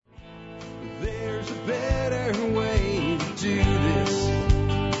a better way to do this.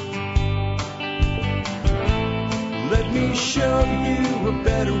 Let me show you a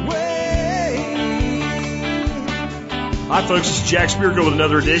better way. Hi, folks. This is Jack Spirko with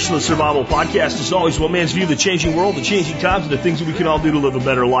another edition of the Survival Podcast. As always, one man's view of the changing world, the changing times, and the things that we can all do to live a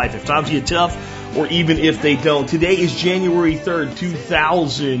better life. If times get tough, or even if they don't. Today is January 3rd,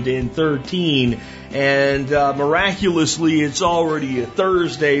 2013, and miraculously, it's already a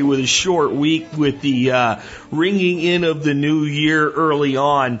Thursday with a short week with the ringing in of the new year early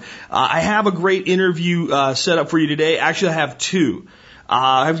on. I have a great interview set up for you today. Actually, I have two.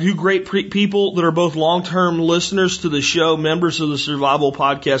 I have two great people that are both long-term listeners to the show, members of the Survival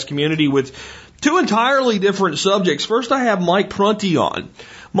Podcast community with two entirely different subjects. First, I have Mike Prunty on.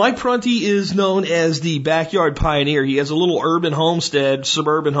 Mike Prunty is known as the Backyard Pioneer. He has a little urban homestead,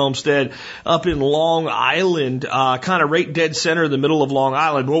 suburban homestead up in Long Island, kind of right dead center in the middle of Long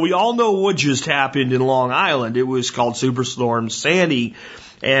Island. Well, we all know what just happened in Long Island. It was called Superstorm Sandy.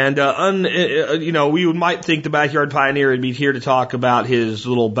 And, we might think the Backyard Pioneer would be here to talk about his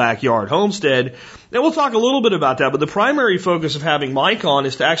little backyard homestead. And we'll talk a little bit about that, but the primary focus of having Mike on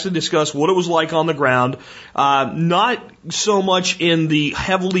is to actually discuss what it was like on the ground, not so much in the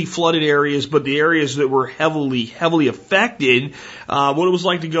heavily flooded areas, but the areas that were heavily affected, what it was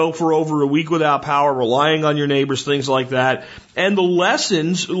like to go for over a week without power, relying on your neighbors, things like that, and the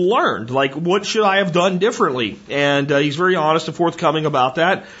lessons learned, like what should I have done differently? And he's very honest and forthcoming about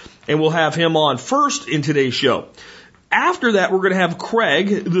that, and we'll have him on first in today's show. After that, we're going to have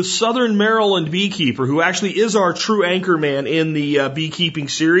Craig, the Southern Maryland beekeeper, who actually is our true anchor man in the beekeeping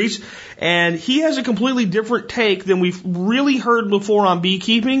series. And he has a completely different take than we've really heard before on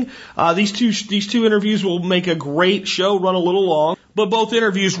beekeeping. These two interviews will make a great show, run a little long. But both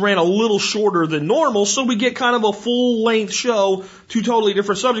interviews ran a little shorter than normal, so we get kind of a full-length show, two totally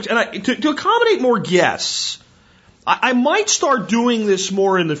different subjects. And to accommodate more guests, I might start doing this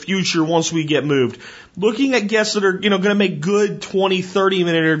more in the future once we get moved. Looking at guests that are, going to make good 20,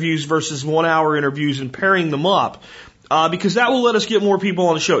 30-minute interviews versus 1-hour interviews and pairing them up, because that will let us get more people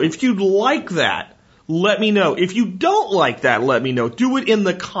on the show. If you'd like that, let me know. If you don't like that, let me know. Do it in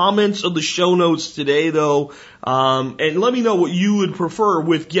the comments of the show notes today, though, and let me know what you would prefer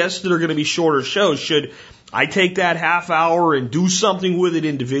with guests that are going to be shorter shows. Should I take that half hour and do something with it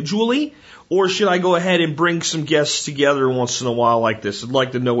individually? Or should I go ahead and bring some guests together once in a while like this? I'd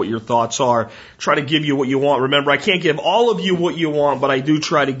like to know what your thoughts are. Try to give you what you want. Remember, I can't give all of you what you want, but I do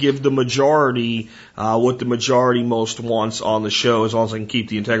try to give the majority what the majority most wants on the show, as long as I can keep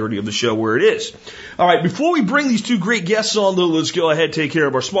the integrity of the show where it is. All right, before we bring these two great guests on, though, let's go ahead and take care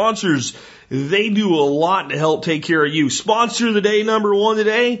of our sponsors. They do a lot to help take care of you. Sponsor of the day, number one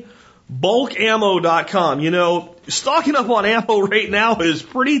today, bulkammo.com. Stocking up on ammo right now is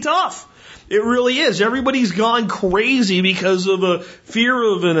pretty tough. It really is. Everybody's gone crazy because of a fear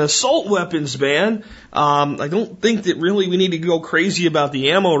of an assault weapons ban. I don't think that really we need to go crazy about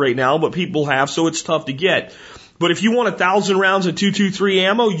the ammo right now, but people have, so it's tough to get. But if you want 1,000 rounds of .223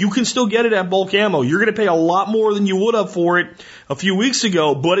 ammo, you can still get it at Bulk Ammo. You're going to pay a lot more than you would have for it a few weeks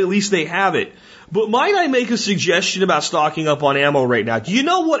ago, but at least they have it. But might I make a suggestion about stocking up on ammo right now? Do you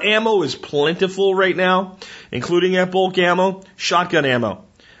know what ammo is plentiful right now, including at Bulk Ammo? Shotgun ammo.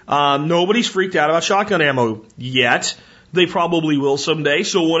 Nobody's freaked out about shotgun ammo yet. They probably will someday.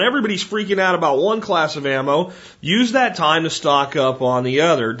 So when everybody's freaking out about one class of ammo, use that time to stock up on the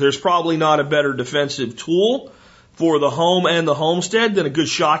other. There's probably not a better defensive tool for the home and the homestead than a good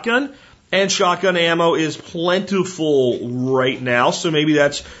shotgun. And shotgun ammo is plentiful right now. So maybe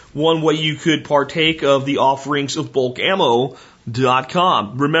that's one way you could partake of the offerings of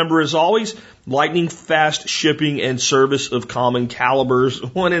bulkammo.com. Remember, as always, lightning fast shipping and service of common calibers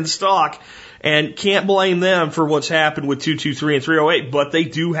when in stock. And can't blame them for what's happened with 223 and 308, but they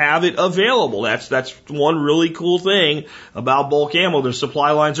do have it available. That's one really cool thing about Bulk Ammo. Their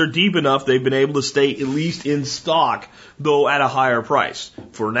supply lines are deep enough, they've been able to stay at least in stock, though at a higher price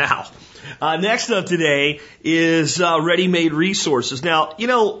for now. Next up today is Ready-Made Resources. Now,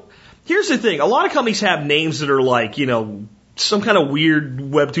 here's the thing. A lot of companies have names that are like, some kind of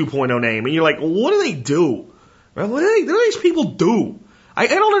weird Web 2.0 name. And you're like, what do they do? What do these people do? I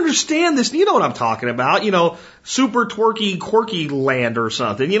don't understand this. You know what I'm talking about. Super twerky, quirky land or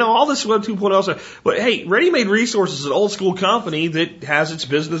something. All this Web 2.0 stuff. But hey, Ready-Made Resources is an old school company that has its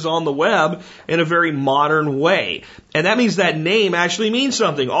business on the web in a very modern way. And that means that name actually means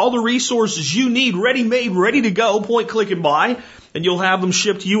something. All the resources you need, ready-made, ready to go, point, click, and buy. And you'll have them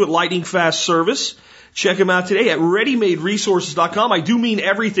shipped to you at lightning fast service. Check them out today at readymaderesources.com. I do mean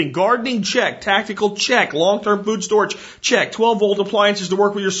everything. Gardening, check. Tactical, check. Long-term food storage, check. 12-volt appliances to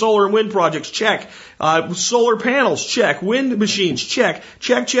work with your solar and wind projects, check. Solar panels, check. Wind machines, check.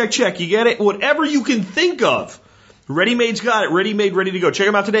 Check, check, check. You get it? Whatever you can think of. Ready-Made's got it. Ready-Made, ready to go. Check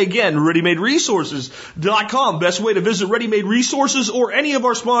them out today. Again, readymaderesources.com. Best way to visit Ready-Made Resources or any of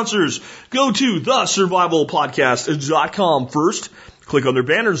our sponsors. Go to thesurvivalpodcast.com first. Click on their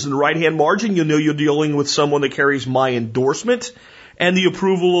banners in the right-hand margin. You'll know you're dealing with someone that carries my endorsement and the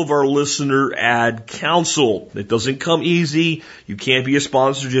approval of our listener ad council. It doesn't come easy. You can't be a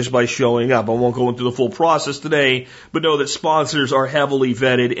sponsor just by showing up. I won't go into the full process today, but know that sponsors are heavily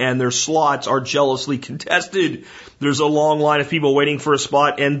vetted and their slots are jealously contested. There's a long line of people waiting for a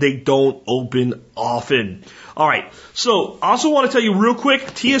spot and they don't open often. All right. So I also want to tell you real quick,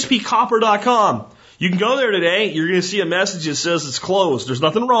 tspcopper.com. You can go there today. You're going to see a message that says it's closed. There's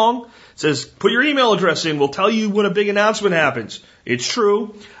nothing wrong. It says, put your email address in. We'll tell you when a big announcement happens. It's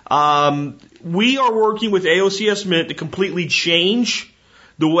true. We are working with AOCS Mint to completely change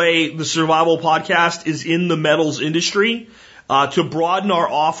the way the Survival Podcast is in the metals industry, to broaden our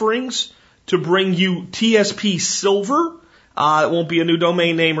offerings, to bring you TSP Silver. It won't be a new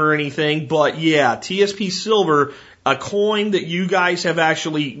domain name or anything, but yeah, TSP Silver, a coin that you guys have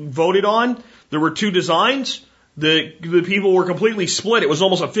actually voted on. There were two designs. The people were completely split. It was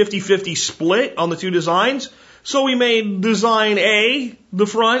almost a 50-50 split on the two designs. So we made design A the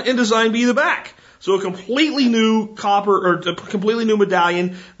front and design B the back. So a completely new copper, or a completely new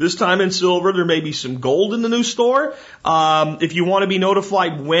medallion, this time in silver. There may be some gold in the new store. If you want to be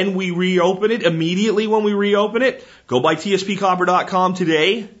notified when we reopen it, immediately when we reopen it, go by tspcopper.com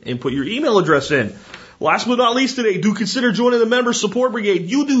today and put your email address in. Last but not least today, do consider joining the Member Support Brigade.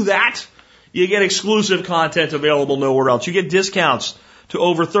 You do that, you get exclusive content available nowhere else. You get discounts to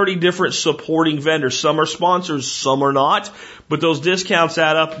over 30 different supporting vendors. Some are sponsors, some are not. But those discounts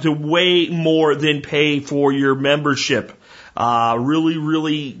add up to way more than pay for your membership. Really,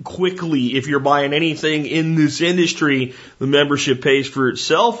 really quickly, if you're buying anything in this industry, the membership pays for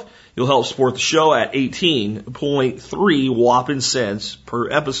itself. You'll help support the show at 18.3 whopping cents per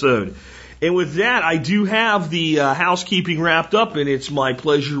episode. And with that, I do have the housekeeping wrapped up, and it's my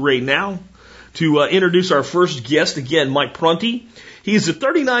pleasure right now to introduce our first guest again, Mike Prunty. He's a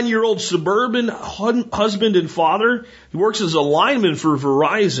 39-year-old suburban husband and father. He works as a lineman for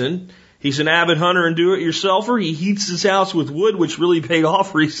Verizon. He's an avid hunter and do-it-yourselfer. He heats his house with wood, which really paid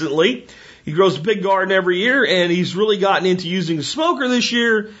off recently. He grows a big garden every year, and he's really gotten into using the smoker this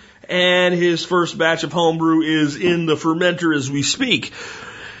year, and his first batch of homebrew is in the fermenter as we speak.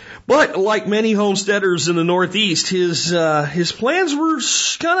 But like many homesteaders in the Northeast, his plans were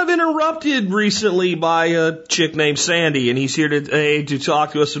kind of interrupted recently by a chick named Sandy, and he's here today to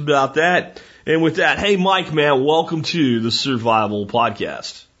talk to us about that. And with that, hey, Mike, man, welcome to the Survival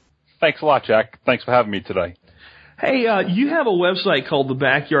Podcast. Thanks a lot, Jack. Thanks for having me today. Hey, you have a website called The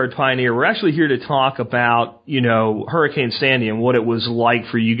Backyard Pioneer. We're actually here to talk about, Hurricane Sandy and what it was like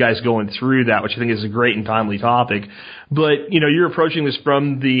for you guys going through that, which I think is a great and timely topic. But, you're approaching this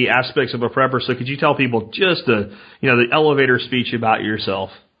from the aspects of a prepper, so could you tell people just the elevator speech about yourself?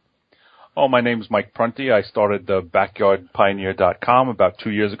 Oh, my name is Mike Prunty. I started the backyardpioneer.com about 2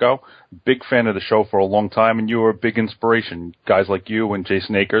 years ago. Big fan of the show for a long time, and you were a big inspiration, guys like you and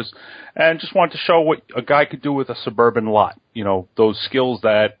Jason Akers. And just wanted to show what a guy could do with a suburban lot. Those skills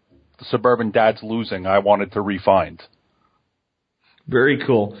that the suburban dad's losing, I wanted to refine. Very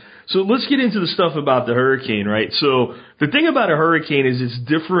cool. So let's get into the stuff about the hurricane, right? So the thing about a hurricane is it's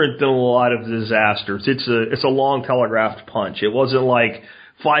different than a lot of disasters. It's a long telegraphed punch. It wasn't like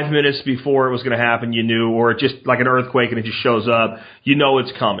 5 minutes before it was going to happen, you knew, or just like an earthquake and it just shows up,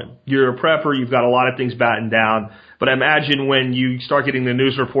 it's coming. You're a prepper, you've got a lot of things battened down, but I imagine when you start getting the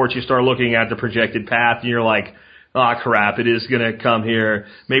news reports, you start looking at the projected path and you're like, oh crap, it is going to come here.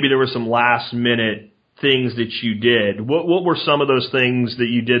 Maybe there were some last minute things that you did. What were some of those things that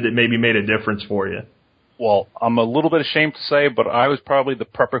you did that maybe made a difference for you? Well, I'm a little bit ashamed to say, but I was probably the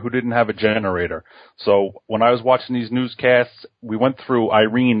prepper who didn't have a generator. So when I was watching these newscasts, we went through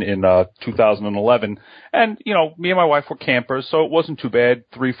Irene in 2011, and, me and my wife were campers, so it wasn't too bad.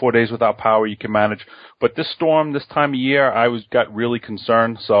 3-4 days without power, you can manage. But this storm, this time of year, got really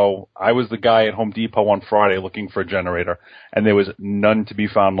concerned, so I was the guy at Home Depot on Friday looking for a generator, and there was none to be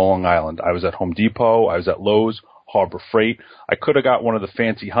found on Long Island. I was at Home Depot, I was at Lowe's, Harbor Freight. I could have got one of the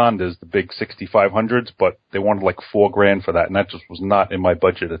fancy Hondas, the big 6500s, but they wanted like $4,000 for that, and that just was not in my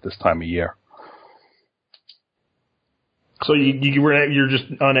budget at this time of year. So you're just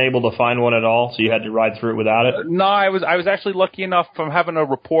unable to find one at all, so you had to ride through it without it? No, I was actually lucky enough from having a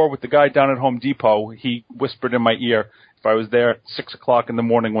rapport with the guy down at Home Depot. He whispered in my ear if I was there at 6 o'clock in the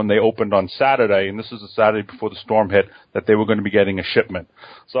morning when they opened on Saturday, and this was the Saturday before the storm hit, that they were going to be getting a shipment.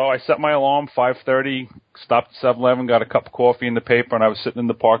 So I set my alarm, 5:30, stopped at 7-Eleven, got a cup of coffee and the paper, and I was sitting in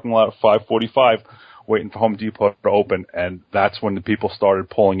the parking lot at 5:45 waiting for Home Depot to open, and that's when the people started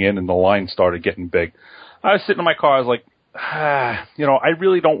pulling in and the line started getting big. I was sitting in my car, I was like, I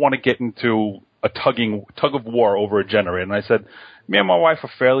really don't want to get into a tug of war over a generator. And I said, me and my wife are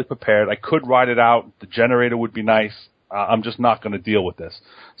fairly prepared. I could ride it out. The generator would be nice. I'm just not going to deal with this.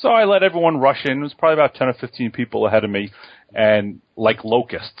 So I let everyone rush in. It was probably about 10 or 15 people ahead of me. And like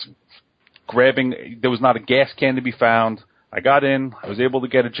locusts, there was not a gas can to be found. I got in. I was able to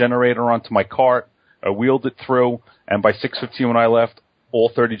get a generator onto my cart. I wheeled it through. And by 6:15 when I left,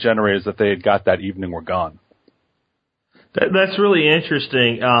 all 30 generators that they had got that evening were gone. That's really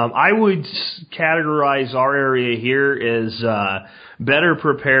interesting. I would categorize our area here as better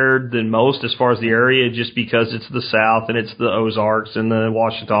prepared than most as far as the area, just because it's the South and it's the Ozarks and the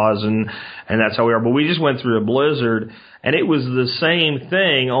Ouachitas and that's how we are. But we just went through a blizzard, and it was the same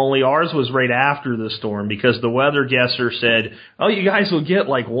thing, only ours was right after the storm, because the weather guesser said, oh, you guys will get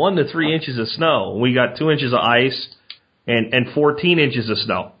like 1 to 3 inches of snow. We got 2 inches of ice and 14 inches of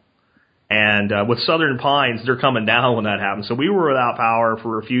snow. And with Southern Pines, they're coming down when that happens. So we were without power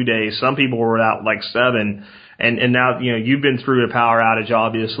for a few days. Some people were without like 7. And now, you've been through a power outage,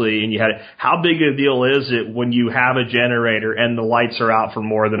 obviously, and you had it. How big a deal is it when you have a generator and the lights are out for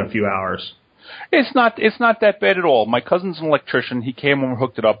more than a few hours? It's not that bad at all. My cousin's an electrician. He came and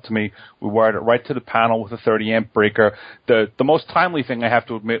hooked it up to me. We wired it right to the panel with a 30-amp breaker. The most timely thing, I have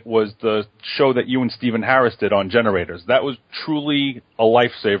to admit, was the show that you and Stephen Harris did on generators. That was truly a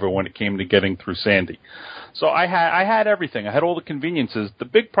lifesaver when it came to getting through Sandy. So I had everything. I had all the conveniences. The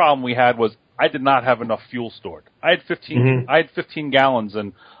big problem we had was I did not have enough fuel stored. I had 15 gallons,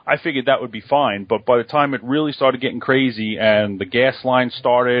 and I figured that would be fine. But by the time it really started getting crazy and the gas line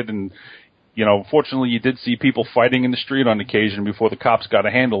started, and fortunately, you did see people fighting in the street on occasion before the cops got a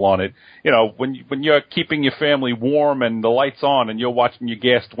handle on it. When you're keeping your family warm and the lights on and you're watching your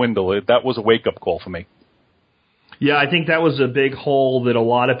gas dwindle, that was a wake-up call for me. Yeah, I think that was a big hole that a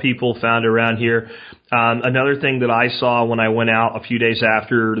lot of people found around here. Another thing that I saw when I went out a few days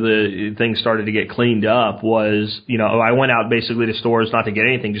after the things started to get cleaned up was, I went out basically to stores not to get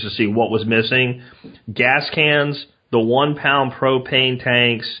anything, just to see what was missing. Gas cans, the 1-pound propane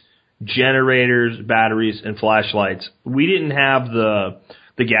tanks, generators, batteries, and flashlights. We didn't have the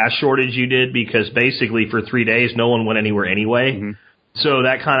gas shortage you did, because basically for 3 days no one went anywhere anyway. Mm-hmm. So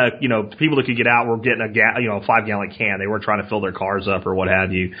that kind of, people that could get out were getting a 5-gallon can. They weren't trying to fill their cars up or what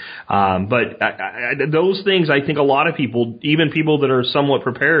have you. But those things, I think a lot of people, even people that are somewhat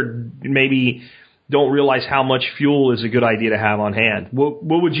prepared, maybe don't realize how much fuel is a good idea to have on hand. What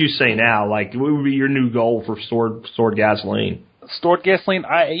would you say now? Like, what would be your new goal for stored gasoline? Stored gasoline,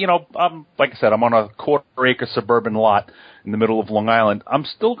 like I said, I'm on a quarter-acre suburban lot in the middle of Long Island. I'm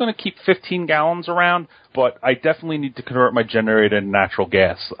still going to keep 15 gallons around, but I definitely need to convert my generator to natural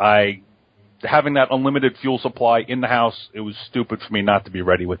gas. Having that unlimited fuel supply in the house, it was stupid for me not to be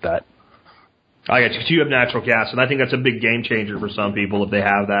ready with that. I got you. 'Cause you have natural gas, and I think that's a big game changer for some people if they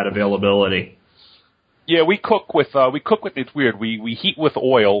have that availability. Yeah, we cook with it's weird. We heat with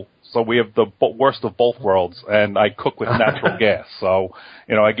oil, so we have the worst of both worlds, and I cook with natural gas. So,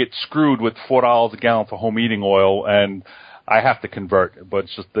 I get screwed with $4 a gallon for home heating oil, and I have to convert, but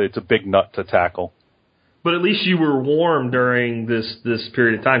it's a big nut to tackle. But at least you were warm during this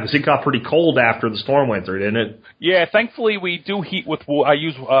period of time, because it got pretty cold after the storm went through, didn't it? Yeah, thankfully we do heat with wood. I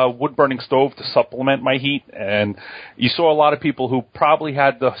use a wood-burning stove to supplement my heat, and you saw a lot of people who probably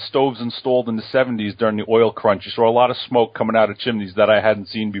had the stoves installed in the 70s during the oil crunch. You saw a lot of smoke coming out of chimneys that I hadn't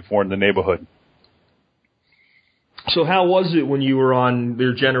seen before in the neighborhood. So how was it when you were on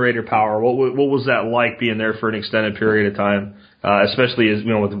their generator power? What was that like being there for an extended period of time, especially as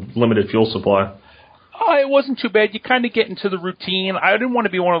with limited fuel supply? It wasn't too bad. You kind of get into the routine. I didn't want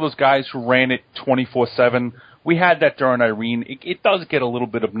to be one of those guys who ran it 24/7. We had that during Irene. It does get a little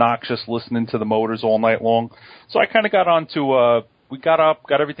bit obnoxious listening to the motors all night long. So I kind of got on to, we got up,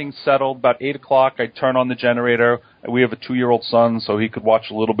 got everything settled. About 8 o'clock, I'd turn on the generator. We have a 2-year-old son, so he could watch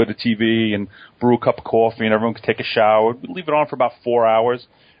a little bit of TV and brew a cup of coffee, and everyone could take a shower. We'd leave it on for about 4 hours,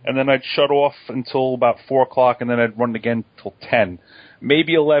 and then I'd shut off until about 4 o'clock, and then I'd run it again till 10.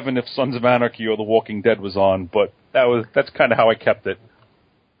 Maybe 11 if Sons of Anarchy or The Walking Dead was on, but that's kind of how I kept it.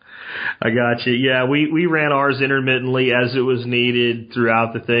 I got you. Yeah, we ran ours intermittently as it was needed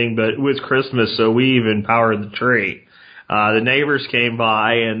throughout the thing, but it was Christmas, so we even powered the tree. the neighbors came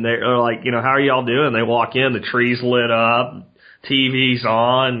by and they're like, how are y'all doing? They walk in, the tree's lit up, TV's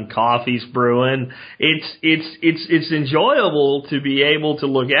on, coffee's brewing. It's enjoyable to be able to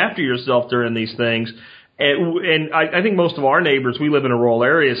look after yourself during these things. And I think most of our neighbors, we live in a rural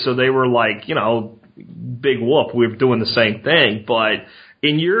area, so they were like, big whoop, we're doing the same thing. But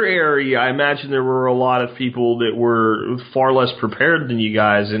in your area, I imagine there were a lot of people that were far less prepared than you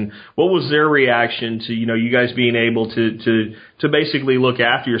guys. And what was their reaction to, you guys being able to basically look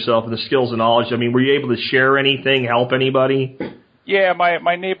after yourself and the skills and knowledge? I mean, were you able to share anything, help anybody? Yeah,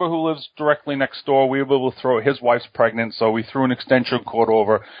 my neighbor who lives directly next door, we were able to throw, his wife's pregnant, so we threw an extension cord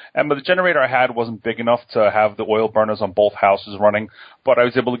over. And the generator I had wasn't big enough to have the oil burners on both houses running, but I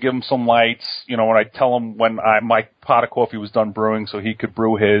was able to give him some lights. When I tell him when my pot of coffee was done brewing so he could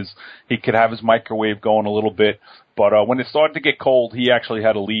brew his, he could have his microwave going a little bit. But when it started to get cold, he actually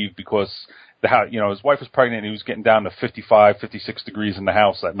had to leave because his wife was pregnant and he was getting down to 55, 56 degrees in the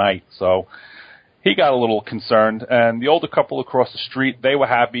house at night, so he got a little concerned, and the older couple across the street, they were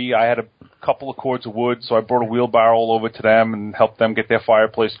happy. I had a couple of cords of wood, so I brought a wheelbarrow over to them and helped them get their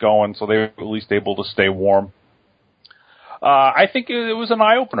fireplace going, so they were at least able to stay warm. I think it was an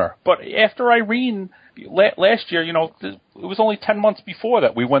eye-opener. But after Irene, last year, it was only 10 months before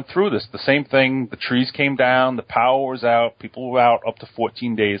that we went through this. The same thing, the trees came down, the power was out, people were out up to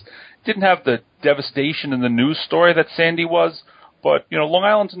 14 days. Didn't have the devastation in the news story that Sandy was. But, Long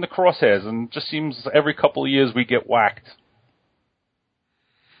Island's in the crosshairs, and it just seems every couple of years we get whacked.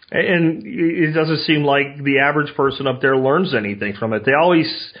 And it doesn't seem like the average person up there learns anything from it. They always,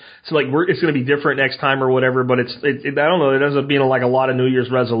 it's like it's going to be different next time or whatever, but I don't know, it ends up being like a lot of New Year's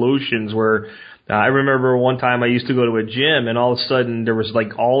resolutions where I remember one time I used to go to a gym and all of a sudden there was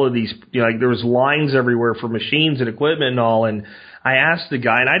like all of these, there was lines everywhere for machines and equipment and all, and I asked the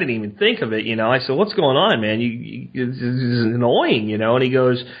guy, and I didn't even think of it, I said, what's going on, man? This is annoying, and he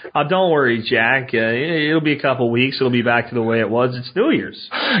goes, oh, don't worry, Jack. It'll be a couple of weeks. It'll be back to the way it was. It's New Year's.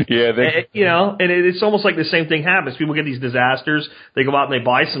 Yeah. And it's almost like the same thing happens. People get these disasters. They go out and they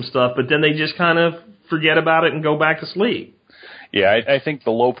buy some stuff, but then they just kind of forget about it and go back to sleep. Yeah, I think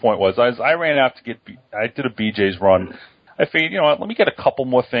the low point was I ran out I did a BJ's run. I figured, let me get a couple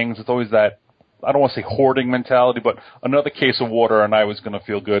more things. It's always that, I don't want to say hoarding mentality, but another case of water and I was going to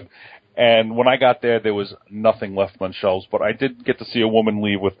feel good. And when I got there was nothing left on shelves, but I did get to see a woman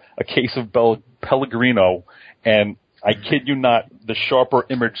leave with a case of Pellegrino and, I kid you not, the Sharper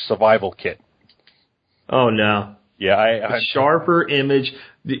Image Survival Kit. Oh, no. Yeah, Sharper Image.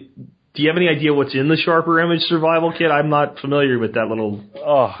 Do you have any idea what's in the Sharper Image Survival Kit? I'm not familiar with that little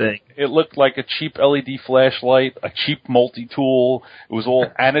thing. It looked like a cheap LED flashlight, a cheap multi-tool. It was all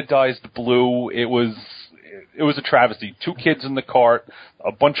anodized blue. It was a travesty. 2 kids in the cart,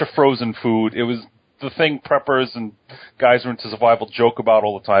 a bunch of frozen food. It was the thing preppers and guys who are into survival joke about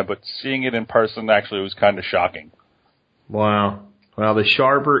all the time, but seeing it in person, actually, it was kind of shocking. Wow. Well, the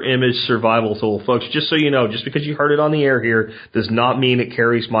Sharper Image Survival Tool, folks, just so you know, just because you heard it on the air here does not mean it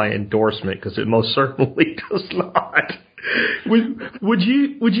carries my endorsement, because it most certainly does not. Would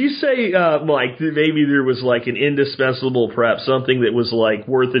you say, Mike, that maybe there was like an indispensable prep, something that was like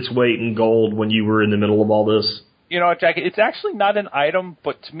worth its weight in gold when you were in the middle of all this? Jack, it's actually not an item,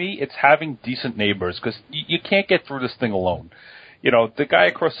 but to me it's having decent neighbors, because you can't get through this thing alone. The guy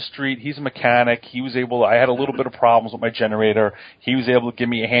across the street, he's a mechanic. I had a little bit of problems with my generator. He was able to give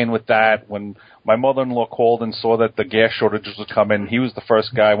me a hand with that. When my mother-in-law called and saw that the gas shortages were coming, he was the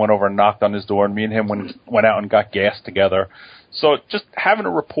first guy. Went over and knocked on his door, and me and him went out and got gas together. So just having a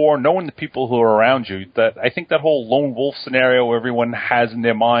rapport, knowing the people who are around you, that I think that whole lone wolf scenario everyone has in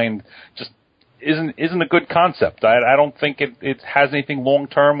their mind just isn't a good concept. I don't think it has anything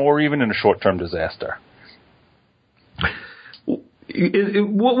long-term or even in a short-term disaster.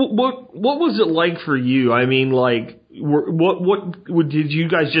 What was it like for you? I mean, like, what did you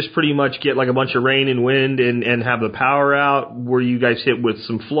guys just pretty much get like a bunch of rain and wind and have the power out? Were you guys hit with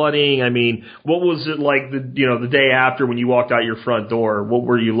some flooding? I mean, what was it like the day after when you walked out your front door? What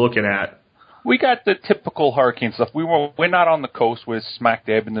were you looking at? We got the typical hurricane stuff. We're not on the coast. We're smack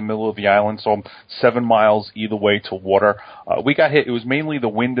dab in the middle of the island, so I'm 7 miles either way to water. We got hit. It was mainly the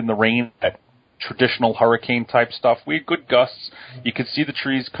wind and the rain that traditional hurricane type stuff. We had good gusts. You could see the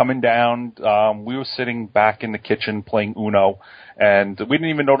trees coming down. We were sitting back in the kitchen playing Uno, and we didn't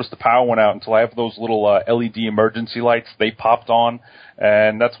even notice the power went out until I have those little LED emergency lights. They popped on,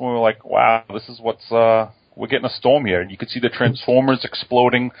 and that's when we were like, wow, this is we're getting a storm here. You could see the transformers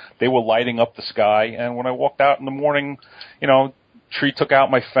exploding. They were lighting up the sky, and when I walked out in the morning, tree took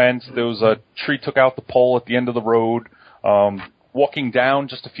out my fence. There was a tree took out the pole at the end of the road. walking down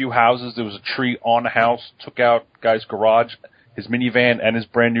just a few houses, there was a tree on a house, took out guy's garage, his minivan, and his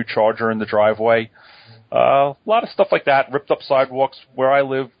brand new Charger in the driveway. A lot of stuff like that. Ripped up sidewalks where I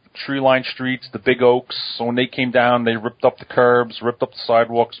live, tree-lined streets, the big oaks. So when they came down, they ripped up the curbs, ripped up the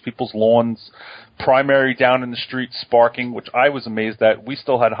sidewalks, people's lawns. Primary down in the street sparking, which I was amazed at. We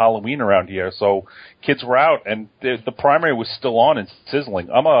still had Halloween around here, so kids were out, and the primary was still on and sizzling.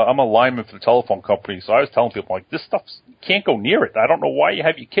 I'm a lineman for the telephone company, so I was telling people, like, this stuff, you can't go near it. I don't know why you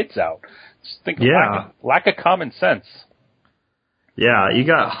have your kids out. Just think of lack of common sense. Yeah, you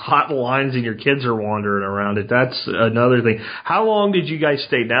got hot lines and your kids are wandering around it. That's another thing. How long did you guys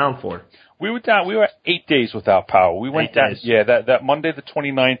stay down for? We were down. We were 8 days without power. We went down. Yeah, that Monday the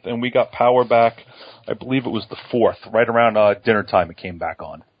 29th, and we got power back. I believe it was the 4th, right around dinner time. It came back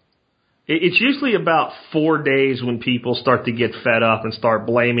on. It's usually about 4 days when people start to get fed up and start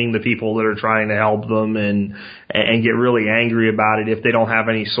blaming the people that are trying to help them and get really angry about it if they don't have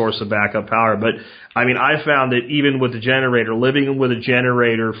any source of backup power. But I mean, I found that even with the generator, living with a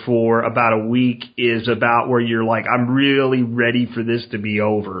generator for about a week is about where you're like, I'm really ready for this to be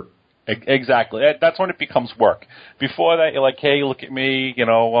over. Exactly. That's when it becomes work. Before that, you're like, hey, look at me,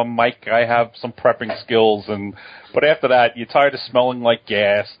 I'm Mike, I have some prepping skills, but after that, you're tired of smelling like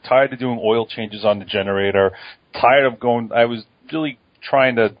gas, tired of doing oil changes on the generator, tired of I was really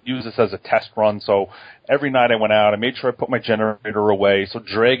trying to use this as a test run, so every night I went out, I made sure I put my generator away, so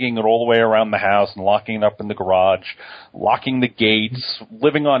dragging it all the way around the house and locking it up in the garage, locking the gates,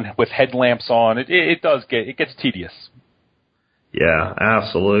 living with headlamps on, it gets tedious. Yeah,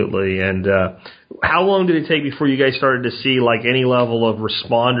 absolutely. And how long did it take before you guys started to see like any level of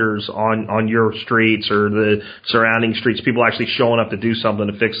responders on your streets or the surrounding streets, people actually showing up to do something,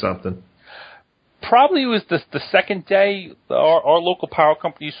 to fix something? Probably it was the second day. Our local power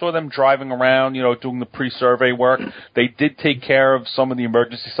company, you saw them driving around, doing the pre-survey work. They did take care of some of the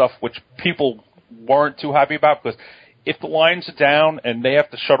emergency stuff, which people weren't too happy about, because if the lines are down and they have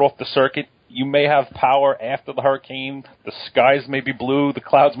to shut off the circuit, you may have power after the hurricane, the skies may be blue, the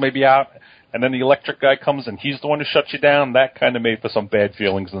clouds may be out, and then the electric guy comes and he's the one who shuts you down. That kind of made for some bad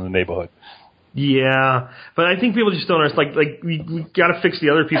feelings in the neighborhood. Yeah, but I think people just don't understand, like we got to fix the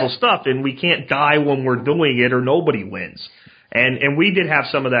other people's stuff, and we can't die when we're doing it or nobody wins. And we did have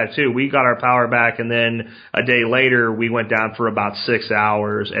some of that too. We got our power back, and then a day later we went down for about 6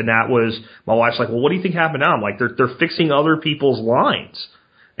 hours, and that was, my wife's like, well, what do you think happened now? I'm like, they're fixing other people's lines.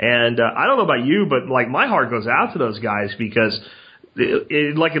 And I don't know about you, but like my heart goes out to those guys because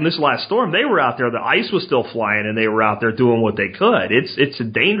like in this last storm, they were out there, the ice was still flying, and they were out there doing what they could. It's a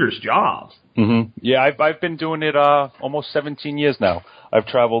dangerous job. Mm-hmm. Yeah, I've been doing it almost 17 years now. I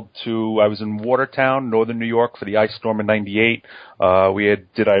was in Watertown, northern New York, for the ice storm in '98. We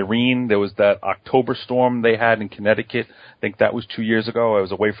did Irene. There was that October storm they had in Connecticut. I think that was 2 years ago. I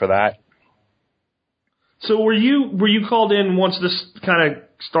was away for that. So were you called in once this kind of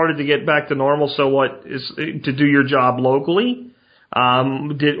started to get back to normal? So what is to do your job locally?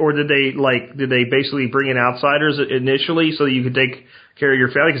 Did they basically bring in outsiders initially so that you could take care of your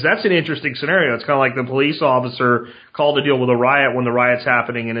family? Because that's an interesting scenario. It's kind of like the police officer called to deal with a riot when the riot's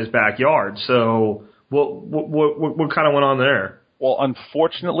happening in his backyard. So what kind of went on there? Well,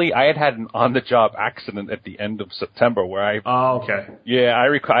 unfortunately, I had an on-the-job accident at the end of September where Oh, okay. Yeah,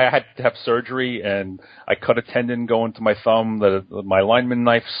 I had to have surgery, and I cut a tendon going to my thumb. My lineman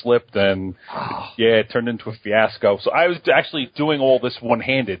knife slipped, and it turned into a fiasco. So I was actually doing all this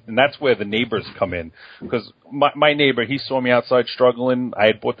one-handed, and that's where the neighbors come in. Because my neighbor, he saw me outside struggling. I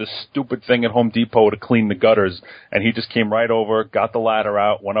had bought this stupid thing at Home Depot to clean the gutters, and he just came right over, got the ladder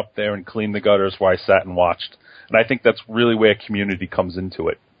out, went up there and cleaned the gutters while I sat and watched. And I think that's really where community comes into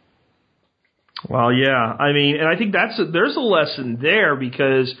it. Well, yeah. I mean, and I think there's a lesson there,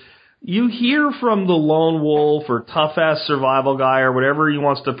 because you hear from the lone wolf or tough-ass survival guy or whatever he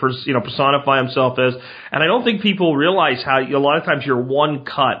wants to personify himself as, and I don't think people realize how a lot of times you're one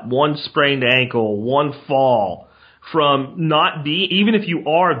cut, one sprained ankle, one fall from not being, even if you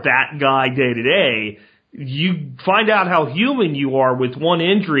are that guy day to day, you find out how human you are with one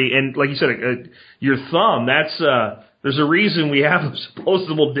injury, and like you said, your thumb, there's a reason we have those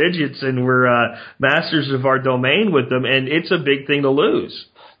opposable digits, and we're masters of our domain with them, and it's a big thing to lose.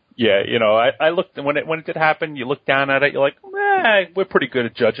 Yeah, I looked, when it did happen, you look down at it, you're like, we're pretty good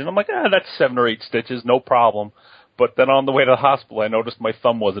at judging. I'm like, that's 7 or 8 stitches, no problem. But then on the way to the hospital, I noticed my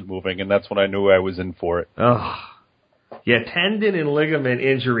thumb wasn't moving, and that's when I knew I was in for it. Oh. Yeah, tendon and ligament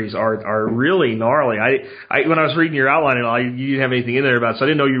injuries are really gnarly. I when I was reading your outline and all, you didn't have anything in there about it, so I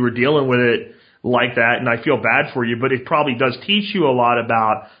didn't know you were dealing with it like that, and I feel bad for you, but it probably does teach you a lot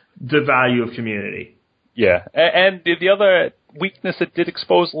about the value of community. Yeah, and the other weakness it did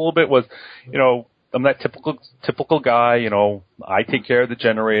expose a little bit was, I'm that typical guy, I take care of the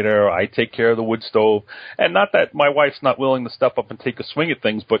generator, I take care of the wood stove, and not that my wife's not willing to step up and take a swing at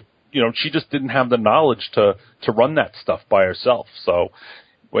things, but, she just didn't have the knowledge to run that stuff by herself. So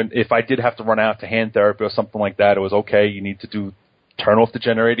if I did have to run out to hand therapy or something like that, it was okay, you need to turn off the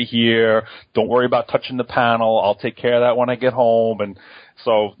generator here, don't worry about touching the panel, I'll take care of that when I get home. And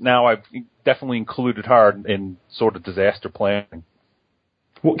so now I've definitely included her in sort of disaster planning.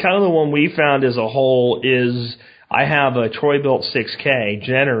 Well, kind of the one we found as a whole is I have a Troy-built 6K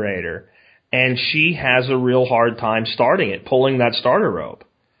generator, and she has a real hard time starting it, pulling that starter rope.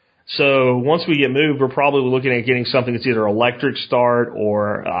 So once we get moved, we're probably looking at getting something that's either electric start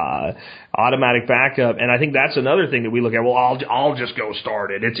or automatic backup. And I think that's another thing that we look at. Well, I'll just go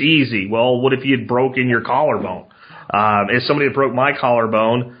start it. It's easy. Well, what if you had broken your collarbone? As somebody that broke my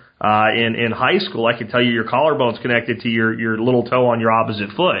collarbone in high school, I can tell you your collarbone's connected to your little toe on your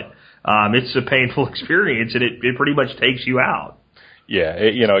opposite foot. It's a painful experience, and it pretty much takes you out. Yeah,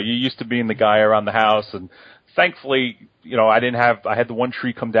 you used to being the guy around the house, and thankfully, I had the one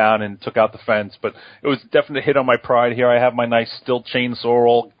tree come down and took out the fence, but it was definitely a hit on my pride. Here I have my nice stilt chainsaw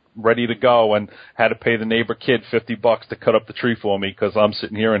all ready to go, and had to pay the neighbor kid $50 to cut up the tree for me because I'm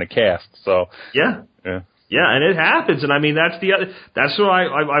sitting here in a cast. So yeah. Yeah, and it happens, and I mean that's what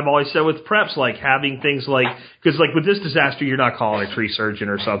I've always said with preps, like having things like, because like with this disaster, you're not calling a tree surgeon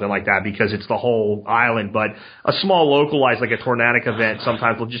or something like that because it's the whole island, but a small localized, like a tornadic event,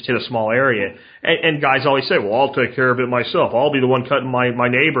 sometimes will just hit a small area, and guys always say, well, I'll take care of it myself, I'll be the one cutting my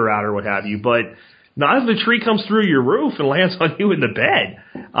neighbor out or what have you, but not if the tree comes through your roof and lands on you in the bed,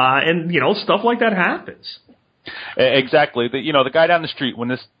 and stuff like that happens. Exactly. The guy down the street, when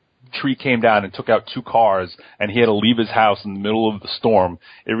this tree came down and took out 2 cars and he had to leave his house in the middle of the storm,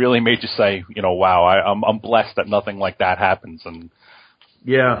 it really made you say, wow, I'm blessed that nothing like that happens. And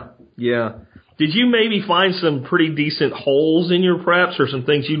yeah. Did you maybe find some pretty decent holes in your preps or some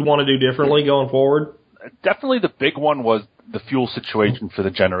things you'd want to do differently going forward? Definitely the big one was the fuel situation for the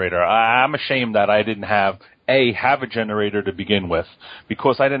generator. I'm ashamed that I didn't have a generator to begin with,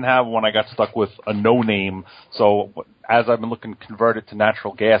 because I didn't have one. I got stuck with a no-name. So as I've been looking to convert it to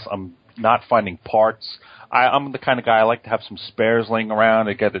natural gas, I'm not finding parts. I'm the kind of guy, I like to have some spares laying around.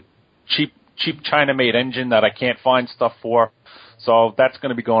 I get a cheap China-made engine that I can't find stuff for. So that's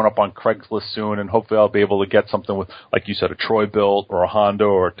going to be going up on Craigslist soon, and hopefully I'll be able to get something with, like you said, a Troy-built or a Honda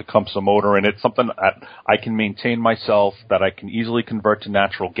or a Tecumseh motor in it, something that I can maintain myself, that I can easily convert to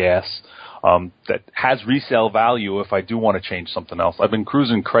natural gas, that has resale value if I do want to change something else. I've been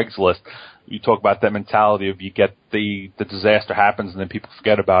cruising Craigslist. You talk about that mentality of you get the disaster happens and then people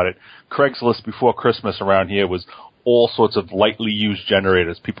forget about it. Craigslist before Christmas around here was all sorts of lightly used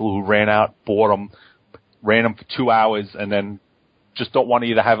generators. People who ran out, bought them, ran them for 2 hours, and then just don't want to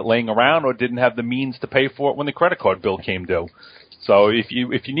either have it laying around or didn't have the means to pay for it when the credit card bill came due. So if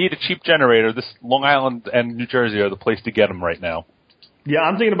you need a cheap generator, this Long Island and New Jersey are the place to get them right now. Yeah,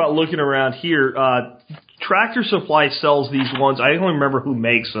 I'm thinking about looking around here. Tractor Supply sells these ones. I don't remember who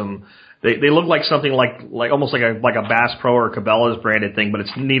makes them. They look like something like almost like a Bass Pro or Cabela's branded thing, but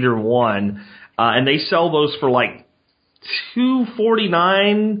it's neither one. And they sell those for like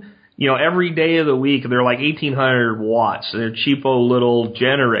 $249, every day of the week. They're like 1,800 watts. They're cheapo little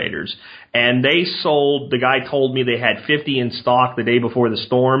generators. And the guy told me they had 50 in stock the day before the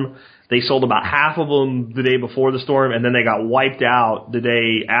storm. They sold about half of them the day before the storm, and then they got wiped out the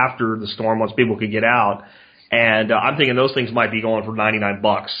day after the storm once people could get out. And I'm thinking those things might be going for $99.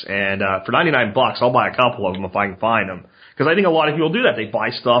 And for $99, I'll buy a couple of them if I can find them. Because I think a lot of people do that. They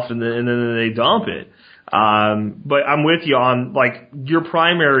buy stuff and then they dump it. But I'm with you on, like, your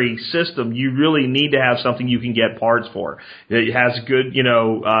primary system, you really need to have something you can get parts for. It has good,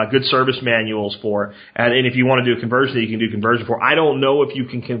 good service manuals for, and if you want to do a conversion, you can do conversion for. I don't know if you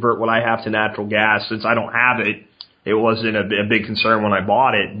can convert what I have to natural gas, since I don't have it. It wasn't a big concern when I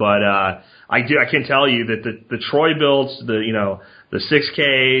bought it, but, I can tell you that the Troy builds, the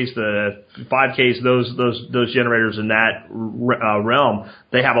 6Ks, the 5Ks, those generators in that realm,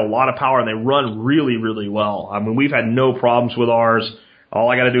 they have a lot of power and they run really, really well. I mean, we've had no problems with ours. All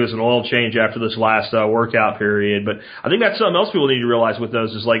I got to do is an oil change after this last workout period. But I think that's something else people need to realize with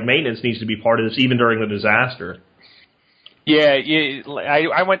those is, like, maintenance needs to be part of this even during the disaster. Yeah,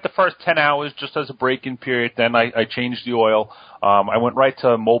 I went the first 10 hours just as a break-in period. Then I changed the oil. I went right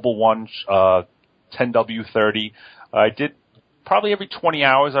to Mobil 1 10W30. I did probably every 20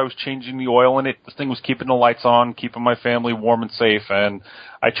 hours I was changing the oil in it. This thing was keeping the lights on, keeping my family warm and safe, and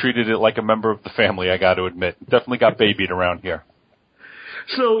I treated it like a member of the family, I got to admit. Definitely got babied around here.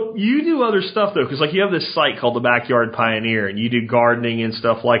 So you do other stuff though, because like you have this site called the Backyard Pioneer, and you do gardening and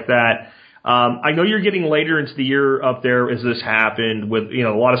stuff like that. I know you're getting later into the year up there as this happened with,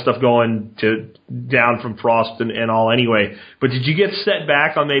 a lot of stuff going down from frost and all anyway. But did you get set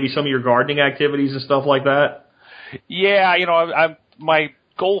back on maybe some of your gardening activities and stuff like that? Yeah, my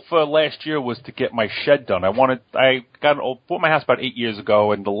goal for last year was to get my shed done. I bought my house about 8 years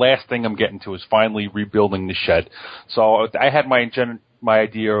ago, and the last thing I'm getting to is finally rebuilding the shed. So I had my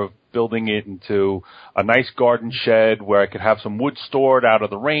idea of building it into a nice garden shed where I could have some wood stored out of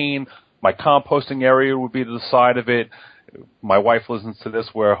the rain. My composting area would be to the side of it. My wife listens to this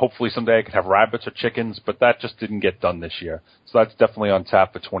where hopefully someday I could have rabbits or chickens, but that just didn't get done this year. So that's definitely on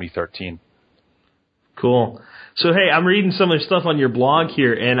tap for 2013. Cool. So, hey, I'm reading some of the stuff on your blog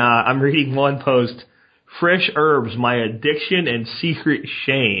here, and I'm reading one post, Fresh Herbs, My Addiction and Secret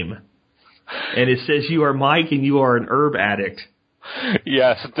Shame. And it says you are Mike and you are an herb addict.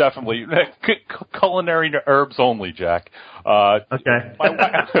 Yes, definitely. Culinary herbs only, Jack. Okay.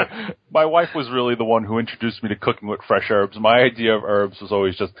 My wife was really the one who introduced me to cooking with fresh herbs. My idea of herbs was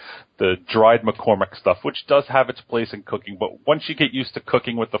always just the dried McCormick stuff, which does have its place in cooking. But once you get used to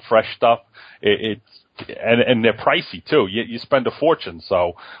cooking with the fresh stuff, and they're pricey too. You spend a fortune.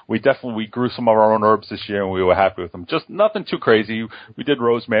 So we grew some of our own herbs this year, and we were happy with them. Just nothing too crazy. We did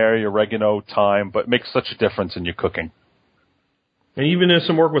rosemary, oregano, thyme, but it makes such a difference in your cooking. And you've been doing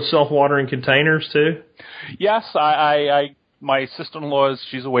some work with self-watering containers, too? Yes, my sister-in-law,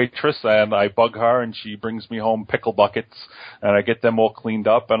 she's a waitress, and I bug her, and she brings me home pickle buckets, and I get them all cleaned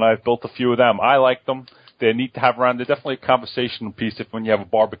up, and I've built a few of them. I like them. They're neat to have around. They're definitely a conversational piece when you have a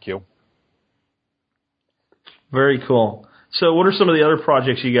barbecue. Very cool. So what are some of the other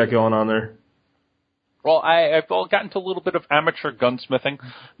projects you got going on there? Well, I've gotten to a little bit of amateur gunsmithing,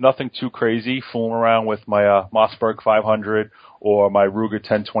 nothing too crazy, fooling around with my Mossberg 500 or my Ruger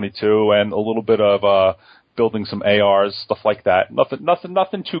 1022, and a little bit of building some ARs, stuff like that.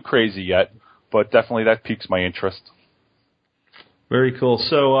 Nothing too crazy yet, but definitely that piques my interest. Very cool.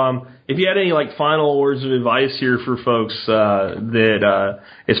 So, if you had any final words of advice here for folks that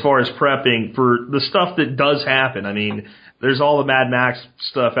as far as prepping for the stuff that does happen, I mean, there's all the Mad Max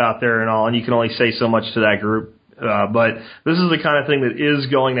stuff out there and all, and you can only say so much to that group. But this is the kind of thing that is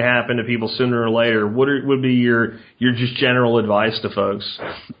going to happen to people sooner or later. What would be your just general advice to folks?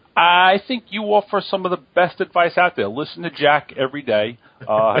 I think you offer some of the best advice out there. Listen to Jack every day.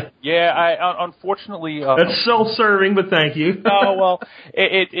 Unfortunately, that's self-serving, but thank you. No, well,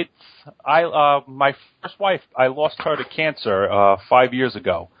 my first wife, I lost her to cancer 5 years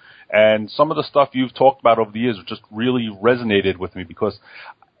ago, and some of the stuff you've talked about over the years just really resonated with me because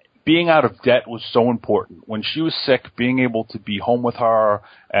being out of debt was so important. When she was sick, being able to be home with her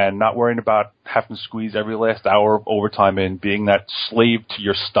and not worrying about having to squeeze every last hour of overtime in, being that slave to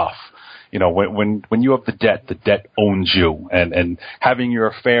your stuff. When you have the debt owns you, and having your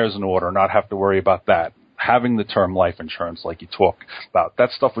affairs in order, not have to worry about that. Having the term life insurance like you talk about,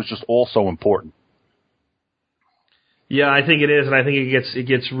 that stuff was just all so important. Yeah, I think it is, and I think it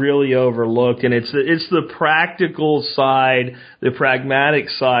gets really overlooked, and it's the practical side, the pragmatic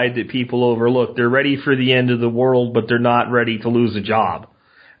side that people overlook. They're ready for the end of the world, but they're not ready to lose a job.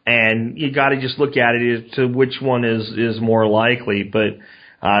 And you got to just look at it as to which one is more likely. But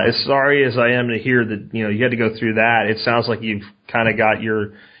as sorry as I am to hear that you had to go through that, it sounds like you've kind of got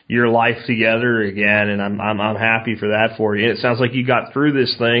your life together again, and I'm happy for that for you. It sounds like you got through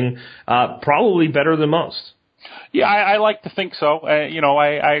this thing probably better than most. Yeah, I like to think so.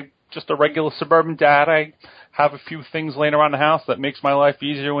 I just a regular suburban dad. I have a few things laying around the house that makes my life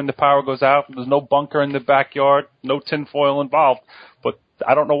easier when the power goes out. There's no bunker in the backyard, no tinfoil involved. But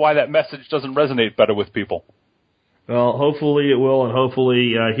I don't know why that message doesn't resonate better with people. Well, hopefully it will, and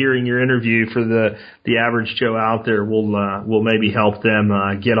hopefully hearing your interview for the average Joe out there will maybe help them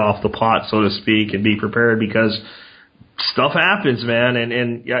get off the pot, so to speak, and be prepared because stuff happens, man,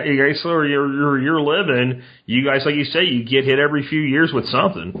 and guys, you're living. You guys, like you say, you get hit every few years with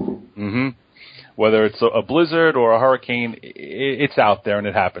something. Mm-hmm. Whether it's a blizzard or a hurricane, it's out there and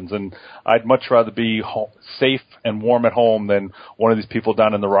it happens. And I'd much rather be safe and warm at home than one of these people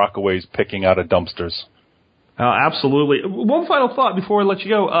down in the Rockaways picking out of dumpsters. Absolutely. One final thought before I let you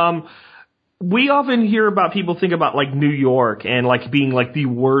go. We often hear about people think about New York and being the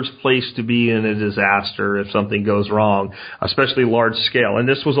worst place to be in a disaster if something goes wrong, especially large scale. And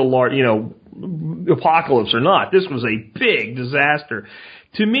this was a large, apocalypse or not, this was a big disaster.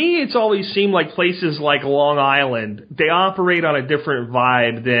 To me, it's always seemed like places like Long Island, they operate on a different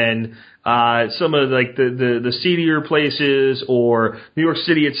vibe than some of the seedier places or New York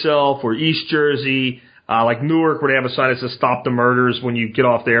City itself or East Jersey. like Newark, where they have a sign that says "Stop the Murders." When you get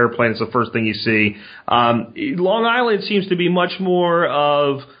off the airplane, it's the first thing you see. Long Island seems to be much more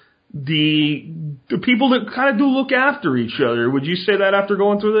of the people that kind of do look after each other. Would you say that after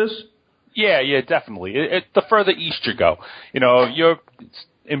going through this? Yeah, definitely. The further east you go, you're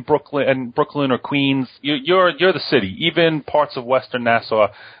in Brooklyn or Queens, you're the city. Even parts of Western Nassau,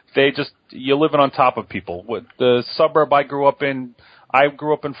 you're living on top of people. The suburb I grew up in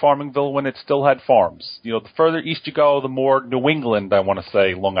Farmingville when it still had farms. The further east you go, the more New England, I want to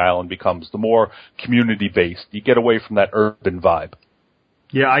say, Long Island becomes, the more community-based. You get away from that urban vibe.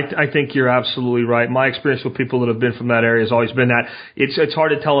 Yeah, I think you're absolutely right. My experience with people that have been from that area has always been that it's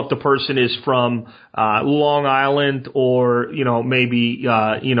hard to tell if the person is from Long Island or maybe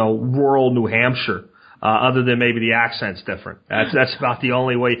rural New Hampshire. Other than maybe the accent's different. That's about the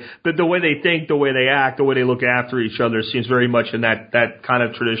only way. But the way they think, the way they act, the way they look after each other seems very much in that kind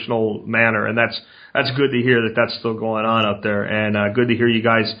of traditional manner. And that's good to hear that that's still going on up there. And good to hear you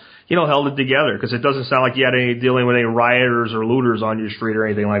guys, held it together, because it doesn't sound like you had any dealing with any rioters or looters on your street or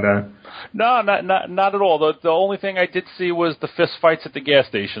anything like that. No, not at all. The only thing I did see was the fist fights at the gas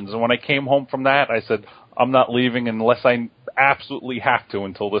stations. And when I came home from that, I said, I'm not leaving unless I absolutely have to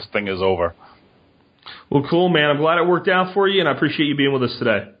until this thing is over. Well, cool, man. I'm glad it worked out for you, and I appreciate you being with us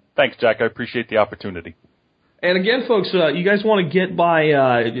today. Thanks, Jack. I appreciate the opportunity. And again, folks, you guys want to get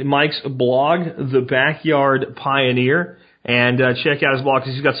by Mike's blog, The Backyard Pioneer, and check out his blog,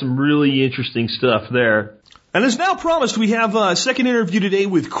 because he's got some really interesting stuff there. And as now promised, we have a second interview today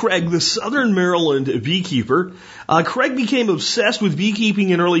with Craig, the Southern Maryland beekeeper. Craig became obsessed with beekeeping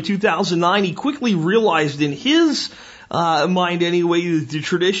in early 2009. He quickly realized in his mind anyway, the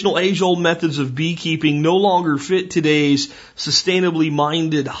traditional age-old methods of beekeeping no longer fit today's sustainably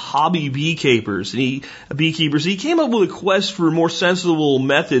minded hobby beekeepers. He came up with a quest for more sensible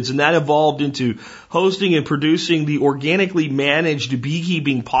methods, and that evolved into hosting and producing the Organically Managed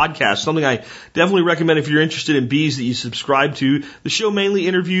Beekeeping podcast, something I definitely recommend if you're interested in bees that you subscribe to. The show mainly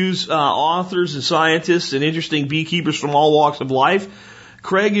interviews authors and scientists and interesting beekeepers from all walks of life.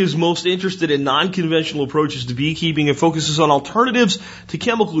 Craig is most interested in non-conventional approaches to beekeeping and focuses on alternatives to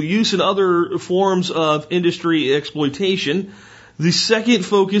chemical use and other forms of industry exploitation. The second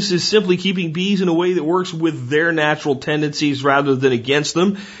focus is simply keeping bees in a way that works with their natural tendencies rather than against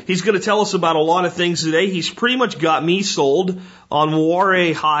them. He's going to tell us about a lot of things today. He's pretty much got me sold on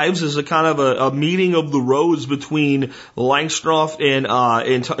warre hives as a kind of a meeting of the roads between Langstroth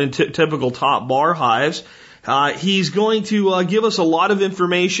and typical top bar hives. He's going to give us a lot of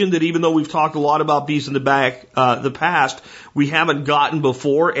information that, even though we've talked a lot about bees in the past, we haven't gotten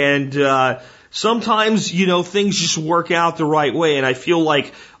before. And sometimes, things just work out the right way. And I feel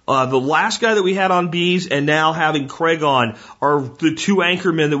like the last guy that we had on bees and now having Craig on are the two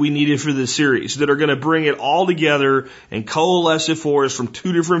anchormen that we needed for this series, that are going to bring it all together and coalesce it for us from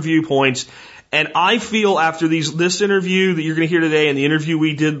two different viewpoints. And I feel after this interview that you're going to hear today and the interview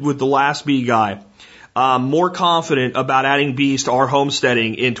we did with the last bee guy, more confident about adding bees to our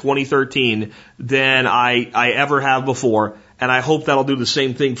homesteading in 2013 than I ever have before. And I hope that'll do the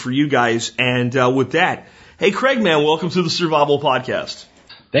same thing for you guys. And with that, hey, Craig, man, welcome to the Survival Podcast.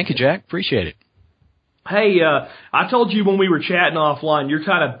 Thank you, Jack. Appreciate it. Hey, I told you when we were chatting offline, you're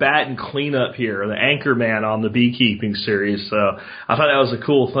kind of batting cleanup here, the anchor man on the beekeeping series. So I thought that was a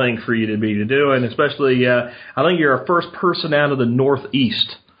cool thing for you to do. And especially, I think you're our first person out of the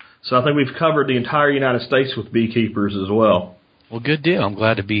Northeast. So I think we've covered the entire United States with beekeepers as well. Well, good deal. I'm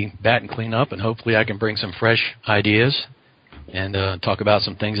glad to be batting clean up, and hopefully I can bring some fresh ideas and talk about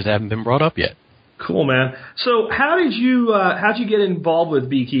some things that haven't been brought up yet. Cool, man. So how'd you get involved with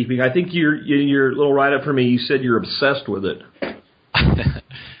beekeeping? I think your little write-up for me, you said you're obsessed with it.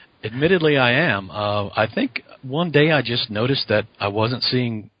 Admittedly, I am. I think one day I just noticed that I wasn't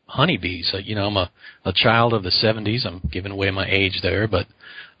seeing honeybees. I'm a child of the 70s. I'm giving away my age there, but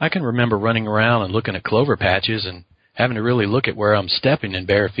I can remember running around and looking at clover patches and having to really look at where I'm stepping in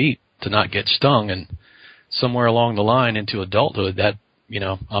bare feet to not get stung. And somewhere along the line into adulthood that,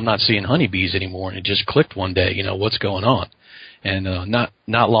 I'm not seeing honeybees anymore. And it just clicked one day, what's going on? And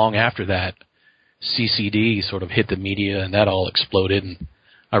not long after that, CCD sort of hit the media and that all exploded. And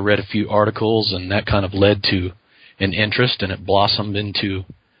I read a few articles and that kind of led to an interest, and it blossomed into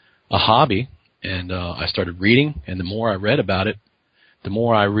a hobby. And I started reading, and the more I read about it, the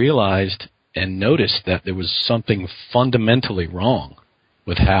more I realized and noticed that there was something fundamentally wrong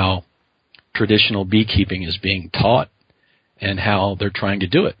with how traditional beekeeping is being taught and how they're trying to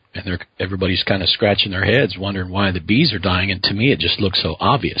do it. And everybody's kind of scratching their heads wondering why the bees are dying, and to me it just looks so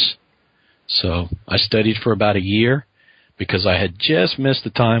obvious. So I studied for about a year because I had just missed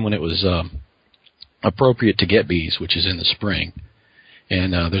the time when it was appropriate to get bees, which is in the spring.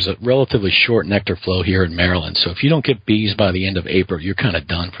 And there's a relatively short nectar flow here in Maryland. So if you don't get bees by the end of April, you're kind of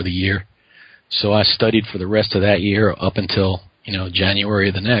done for the year. So I studied for the rest of that year up until, January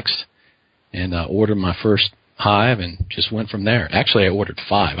of the next, and ordered my first hive and just went from there. Actually, I ordered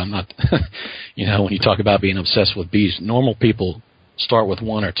 5. I'm not, when you talk about being obsessed with bees, normal people start with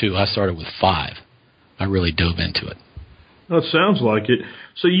 1 or 2. I started with 5. I really dove into it. That sounds like it.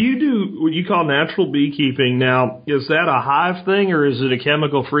 So you do what you call natural beekeeping. Now, is that a hive thing, or is it a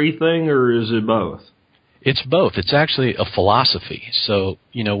chemical-free thing, or is it both? It's both. It's actually a philosophy. So,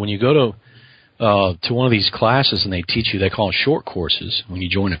 when you go to one of these classes and they teach you, they call them short courses, when you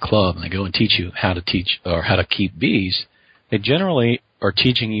join a club and they go and teach you how to teach or how to keep bees, they generally are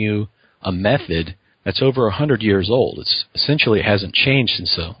teaching you a method that's over 100 years old. It's essentially, it hasn't changed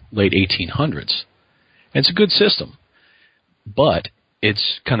since the late 1800s. And it's a good system. But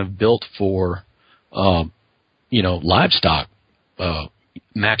it's kind of built for, livestock,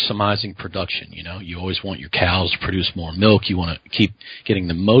 maximizing production. You always want your cows to produce more milk. You want to keep getting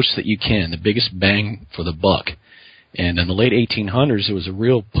the most that you can, the biggest bang for the buck. And in the late 1800s, there was a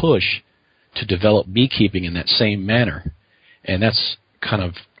real push to develop beekeeping in that same manner. And that's kind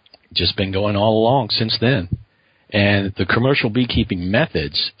of just been going all along since then. And the commercial beekeeping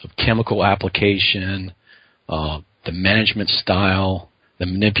methods of chemical application, the management style, the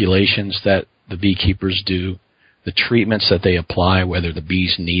manipulations that the beekeepers do, the treatments that they apply, whether the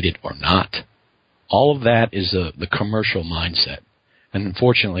bees need it or not, all of that is the commercial mindset. And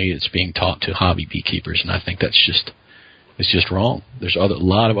unfortunately, it's being taught to hobby beekeepers, and I think it's just wrong. There's a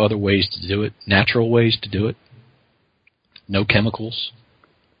lot of other ways to do it, natural ways to do it, no chemicals.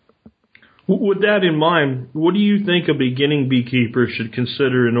 With that in mind, what do you think a beginning beekeeper should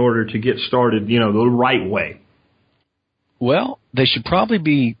consider in order to get started, the right way? Well, they should probably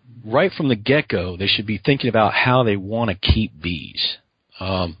be, right from the get-go, they should be thinking about how they want to keep bees.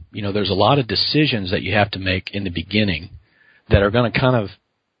 There's a lot of decisions that you have to make in the beginning that are going to kind of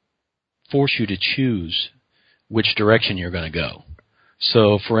force you to choose which direction you're going to go.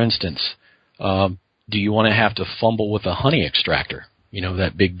 So, for instance, do you want to have to fumble with a honey extractor?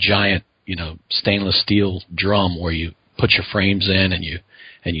 That big giant, stainless steel drum where you put your frames in and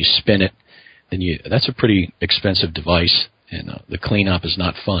you spin it. That's a pretty expensive device, and the cleanup is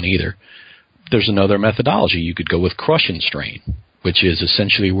not fun either. There's another methodology. You could go with crush and strain, which is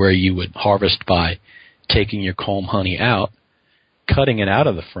essentially where you would harvest by taking your comb honey out, cutting it out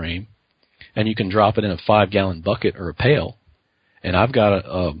of the frame, and you can drop it in a 5-gallon bucket or a pail. And I've got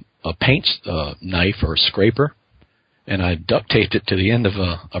a paint knife or a scraper, and I duct taped it to the end of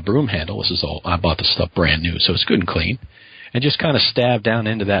a broom handle. I bought the stuff brand new, so it's good and clean. And just kind of stab down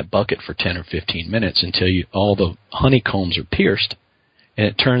into that bucket for 10 or 15 minutes until all the honeycombs are pierced, and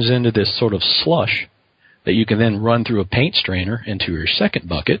it turns into this sort of slush that you can then run through a paint strainer into your second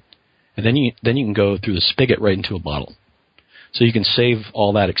bucket, and then you can go through the spigot right into a bottle. So you can save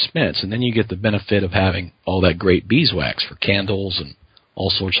all that expense, and then you get the benefit of having all that great beeswax for candles and all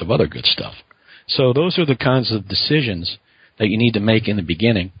sorts of other good stuff. So those are the kinds of decisions that you need to make in the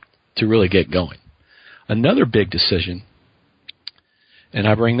beginning to really get going. Another big decision, and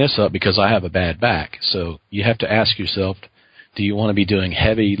I bring this up because I have a bad back, so you have to ask yourself, do you want to be doing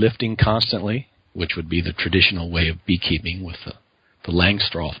heavy lifting constantly, which would be the traditional way of beekeeping with the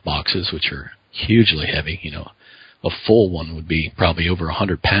Langstroth boxes, which are hugely heavy. A full one would be probably over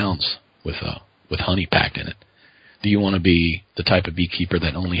 100 pounds with honey packed in it. Do you want to be the type of beekeeper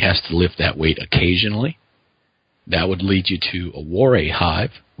that only has to lift that weight occasionally? That would lead you to a warre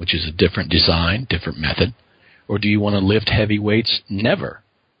hive, which is a different design, different method. Or do you want to lift heavy weights never?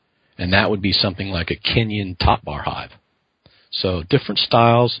 And that would be something like a Kenyan top bar hive. So different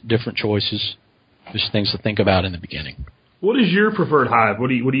styles, different choices, just things to think about in the beginning. What is your preferred hive? What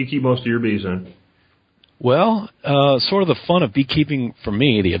do you keep most of your bees in? Well, sort of the fun of beekeeping for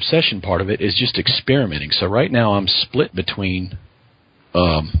me, the obsession part of it, is just experimenting. So right now I'm split between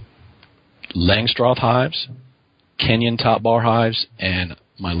Langstroth hives, Kenyan top bar hives, and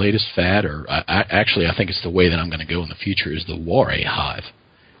my latest fad, or I think it's the way that I'm going to go in the future, is the warre hive,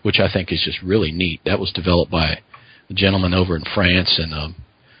 which I think is just really neat. That was developed by a gentleman over in France, and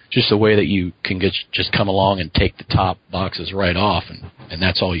just a way that you can just come along and take the top boxes right off, and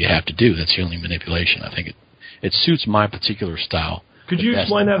that's all you have to do. That's the only manipulation. I think it suits my particular style. Could you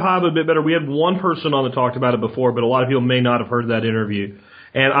explain that hive a bit better? We had one person on that talked about it before, but a lot of people may not have heard that interview.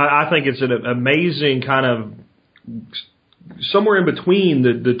 And I think it's an amazing kind of somewhere in between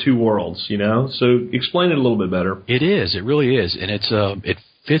the two worlds, So explain it a little bit better. It is. It really is. And it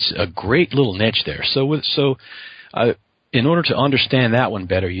fits a great little niche there. So in order to understand that one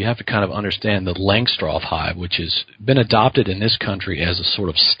better, you have to kind of understand the Langstroth hive, which has been adopted in this country as a sort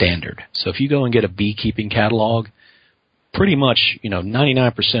of standard. So if you go and get a beekeeping catalog, pretty much,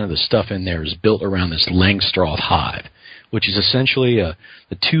 99% of the stuff in there is built around this Langstroth hive, which is essentially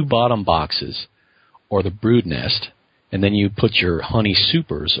the two bottom boxes or the brood nest, and then you put your honey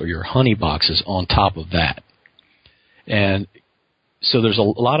supers or your honey boxes on top of that. And so there's a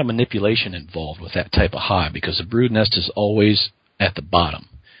lot of manipulation involved with that type of hive because the brood nest is always at the bottom.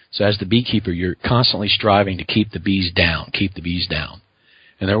 So as the beekeeper, you're constantly striving to keep the bees down.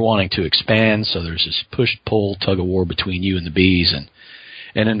 And they're wanting to expand, so there's this push-pull, tug-of-war between you and the bees.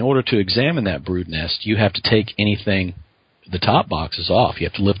 And in order to examine that brood nest, you have to take the top boxes off. You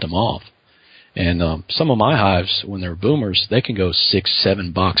have to lift them off. And some of my hives, when they're boomers, they can go 6,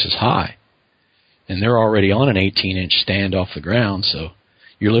 7 boxes high. And they're already on an 18-inch stand off the ground, so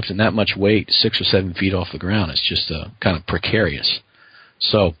you're lifting that much weight 6 or 7 feet off the ground. It's just kind of precarious.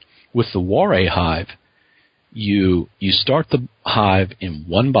 So with the warre hive, you start the hive in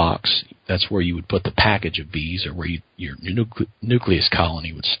one box. That's where you would put the package of bees, or where your nucleus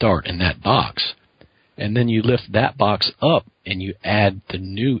colony would start in that box. And then you lift that box up and you add the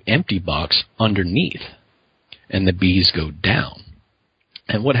new empty box underneath, and the bees go down.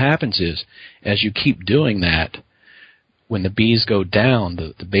 And what happens is, as you keep doing that, when the bees go down,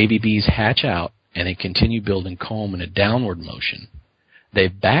 the baby bees hatch out and they continue building comb in a downward motion. They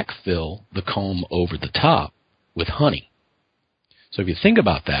backfill the comb over the top with honey. So if you think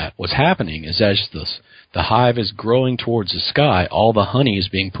about that, what's happening is as the hive is growing towards the sky, all the honey is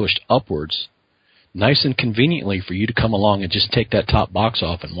being pushed upwards, nice and conveniently for you to come along and just take that top box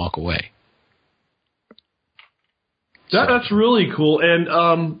off and walk away. That's really cool.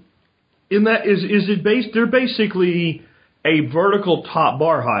 And in that, is it based? They're basically a vertical top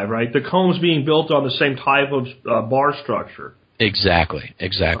bar hive, right? The comb's being built on the same type of bar structure. Exactly.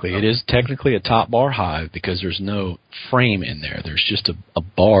 It is technically a top bar hive because there's no frame in there. There's just a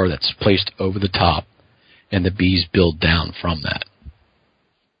bar that's placed over the top, and the bees build down from that.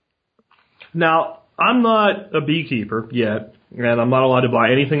 Now, I'm not a beekeeper yet, and I'm not allowed to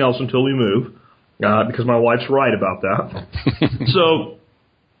buy anything else until we move. Because my wife's right about that. So,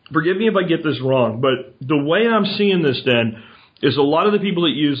 forgive me if I get this wrong, but the way I'm seeing this then is a lot of the people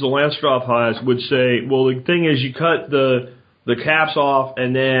that use the Langstroth hives would say, well, the thing is you cut the caps off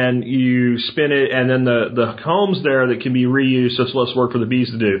and then you spin it and then the comb's there that can be reused, so it's less work for the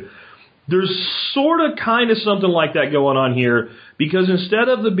bees to do. There's sort of kind of something like that going on here because instead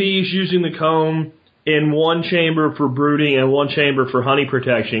of the bees using the comb in one chamber for brooding and one chamber for honey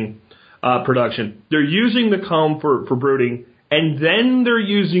production, they're using the comb for brooding, and then they're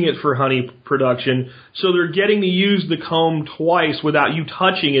using it for honey production, so they're getting to use the comb twice without you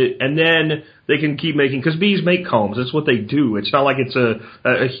touching it, and then they can keep making, because bees make combs, that's what they do. It's not like it's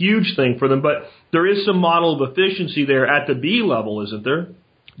a huge thing for them, but there is some model of efficiency there at the bee level, isn't there?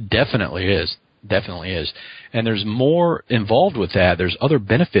 Definitely is. And there's more involved with that. There's other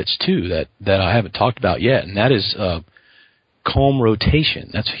benefits, too, that I haven't talked about yet, and that is comb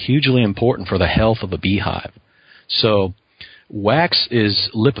rotation. That's hugely important for the health of a beehive. So wax is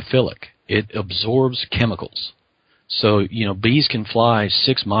lipophilic. It absorbs chemicals. So, bees can fly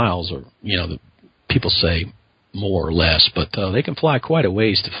 6 miles or, people say more or less, but they can fly quite a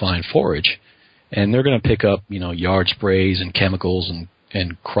ways to find forage. And they're going to pick up, yard sprays and chemicals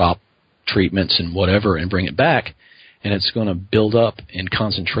and crop treatments and whatever and bring it back. And it's going to build up in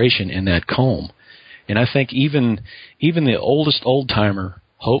concentration in that comb. And I think even the oldest old-timer,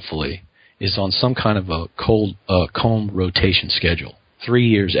 hopefully, is on some kind of a comb rotation schedule. 3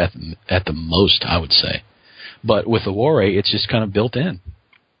 years at the most, I would say. But with the warre, it's just kind of built in.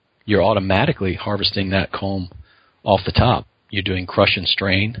 You're automatically harvesting that comb off the top. You're doing crush and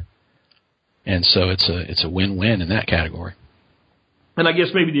strain. And so it's a win-win in that category. And I guess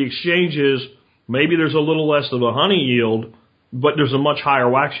maybe the exchange is maybe there's a little less of a honey yield, but there's a much higher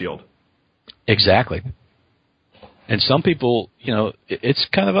wax yield. Exactly. And some people, it's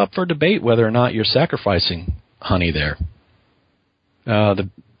kind of up for debate whether or not you're sacrificing honey there.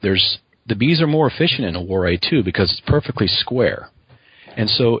 The bees are more efficient in a warre, too, because it's perfectly square. And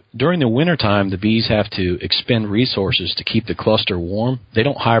so during the wintertime, the bees have to expend resources to keep the cluster warm. They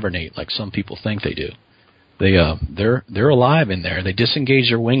don't hibernate like some people think they do. They're alive in there. They disengage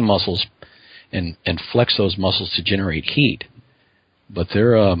their wing muscles and flex those muscles to generate heat. But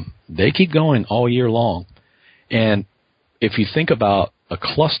they keep going all year long. And if you think about a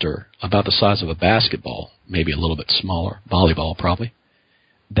cluster about the size of a basketball, maybe a little bit smaller, volleyball probably,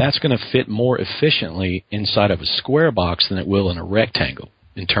 that's going to fit more efficiently inside of a square box than it will in a rectangle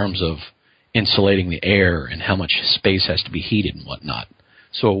in terms of insulating the air and how much space has to be heated and whatnot.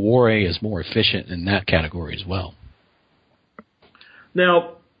 So a warre is more efficient in that category as well.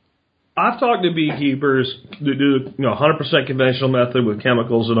 Now, I've talked to beekeepers that do 100% conventional method with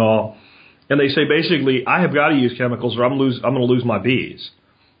chemicals and all, and they say basically, I have got to use chemicals or I'm going to lose my bees.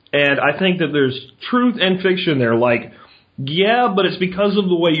 And I think that there's truth and fiction there. Like, yeah, but it's because of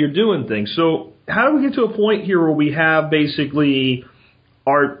the way you're doing things. So how do we get to a point here where we have basically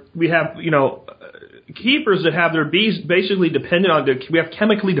keepers that have their bees basically dependent on, we have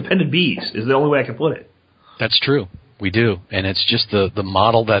chemically dependent bees is the only way I can put it. That's true. We do. And it's just the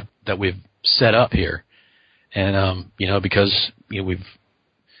model that we've set up here. And, because,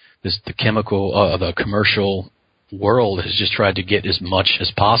 the chemical, the commercial world has just tried to get as much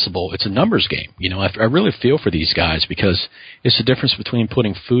as possible. It's a numbers game. I really feel for these guys because it's the difference between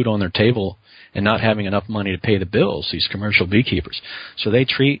putting food on their table and not having enough money to pay the bills, these commercial beekeepers. So they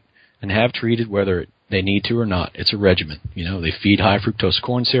treat and have treated whether they need to or not. It's a regimen. They feed high fructose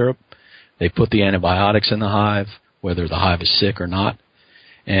corn syrup. They put the antibiotics in the hive, whether the hive is sick or not.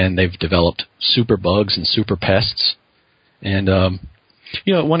 And they've developed super bugs and super pests. And,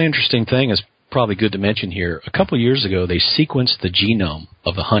 one interesting thing is probably good to mention here. A couple of years ago, they sequenced the genome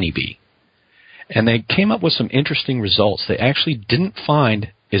of the honeybee. And they came up with some interesting results. They actually didn't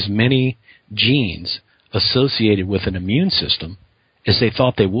find as many genes associated with an immune system as they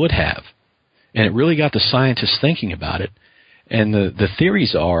thought they would have. And it really got the scientists thinking about it. And the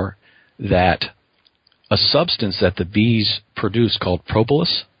theories are that a substance that the bees produce called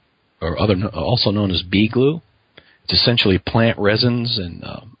propolis, or also known as bee glue, it's essentially plant resins and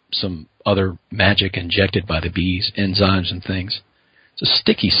some other magic injected by the bees, enzymes and things. It's a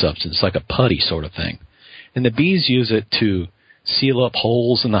sticky substance, like a putty sort of thing. And the bees use it to seal up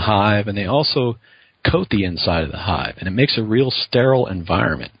holes in the hive, and they also coat the inside of the hive, and it makes a real sterile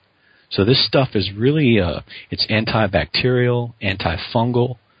environment. So this stuff is really, it's antibacterial,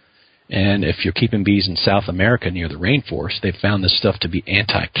 antifungal, and if you're keeping bees in South America near the rainforest, they've found this stuff to be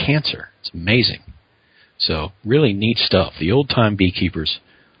anti-cancer. It's amazing. So really neat stuff. The old-time beekeepers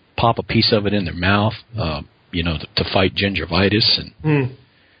pop a piece of it in their mouth, to fight gingivitis, and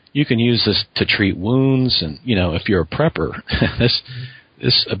you can use this to treat wounds. And if you're a prepper,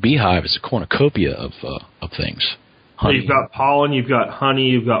 a beehive is a cornucopia of things. Honey. You've got pollen, you've got honey,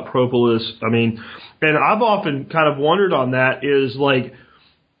 you've got propolis. And I've often kind of wondered on that is like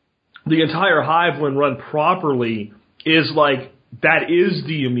the entire hive, when run properly, is like that is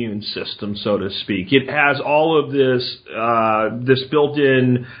the immune system, so to speak. It has all of this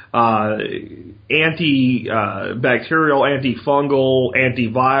built-in antibacterial, antifungal,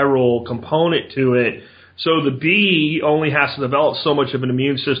 antiviral component to it. So the bee only has to develop so much of an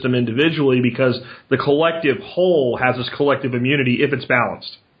immune system individually because the collective whole has this collective immunity if it's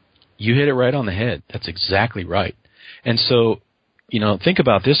balanced. You hit it right on the head. That's exactly right. And so, think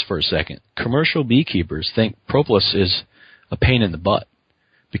about this for a second. Commercial beekeepers think propolis is a pain in the butt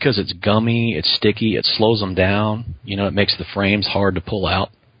because it's gummy, it's sticky, it slows them down. It makes the frames hard to pull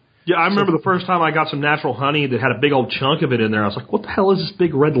out. Yeah, I remember the first time I got some natural honey that had a big old chunk of it in there. I was like, what the hell is this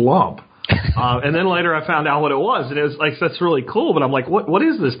big red lump? And then later I found out what it was, and it was like, that's really cool. But I'm like, what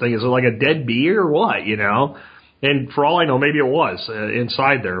is this thing? Is it like a dead bee or what? And for all I know, maybe it was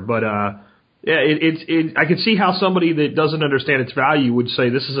inside there. But I could see how somebody that doesn't understand its value would say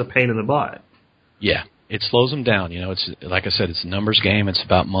this is a pain in the butt. Yeah, it slows them down. It's like I said, it's a numbers game. It's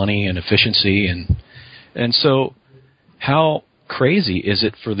about money and efficiency, and so how crazy is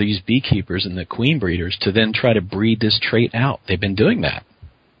it for these beekeepers and the queen breeders to then try to breed this trait out? They've been doing that.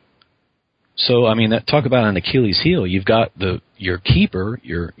 So, talk about an Achilles heel. You've got your keeper,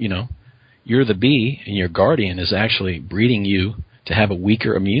 you're the bee, and your guardian is actually breeding you to have a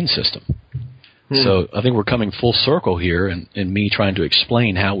weaker immune system. So I think we're coming full circle here in me trying to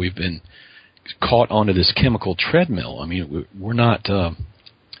explain how we've been caught onto this chemical treadmill. We're not, I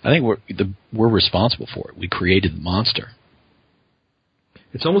think we're responsible for it. We created the monster.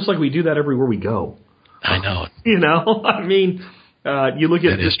 It's almost like we do that everywhere we go. I know. You look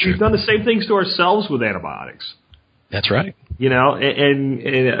at this, we've done the same things to ourselves with antibiotics. That's right. And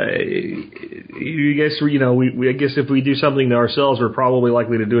you guess I guess if we do something to ourselves, we're probably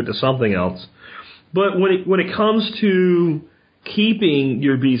likely to do it to something else. But when it comes to keeping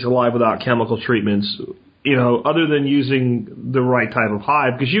your bees alive without chemical treatments, other than using the right type of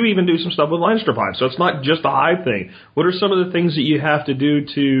hive, because you even do some stuff with Leinster hives, so it's not just a hive thing. What are some of the things that you have to do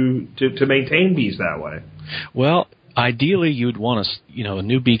to maintain bees that way? Well, ideally, you'd want to, a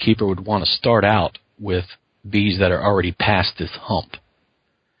new beekeeper would want to start out with bees that are already past this hump.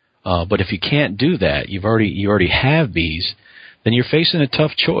 But if you can't do that, you already have bees then you're facing a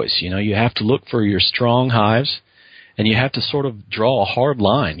tough choice. You have to look for your strong hives, and you have to sort of draw a hard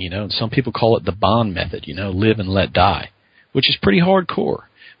line. Some people call it the Bond method, live and let die, which is pretty hardcore.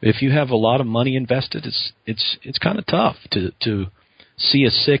 If you have a lot of money invested, it's kind of tough to see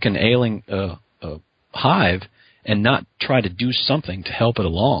a sick and ailing hive and not try to do something to help it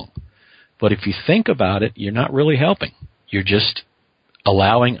along. But if you think about it, you're not really helping. You're just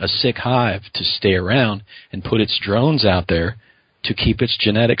allowing a sick hive to stay around and put its drones out there to keep its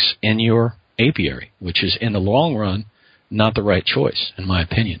genetics in your apiary, which is, in the long run, not the right choice, in my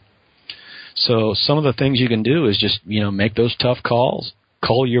opinion. So some of the things you can do is just, make those tough calls,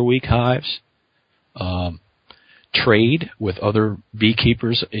 cull your weak hives, trade with other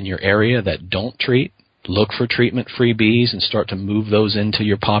beekeepers in your area that don't treat, look for treatment-free bees and start to move those into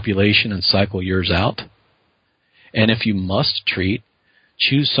your population and cycle yours out. And if you must treat,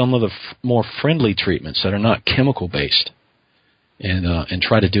 choose some of the more friendly treatments that are not chemical-based, and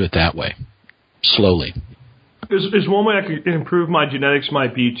try to do it that way, slowly. Is one way I could improve my genetics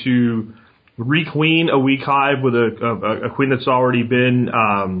might be to requeen a weak hive with a queen that's already been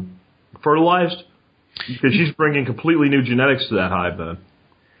fertilized? Because she's bringing completely new genetics to that hive then.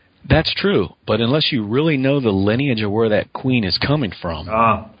 That's true, but unless you really know the lineage of where that queen is coming from,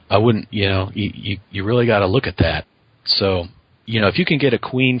 I wouldn't, you really got to look at that. So, if you can get a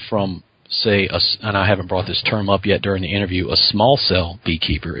queen from, say, and I haven't brought this term up yet during the interview, a small cell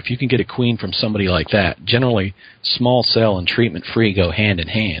beekeeper, if you can get a queen from somebody like that, generally small cell and treatment-free go hand in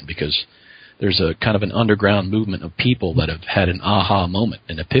hand, because there's a kind of an underground movement of people that have had an aha moment,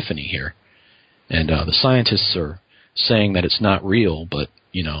 an epiphany here. And the scientists are saying that it's not real, but,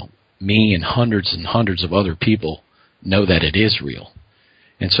 me and hundreds of other people know that it is real.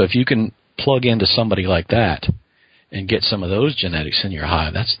 And so if you can plug into somebody like that and get some of those genetics in your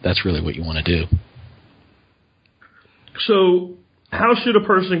hive, that's really what you want to do. So how should a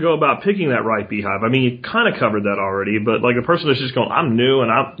person go about picking that right beehive? I mean, you kind of covered that already, but like a person that's just going, I'm new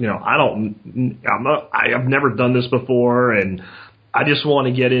and I've never done this before, and I just want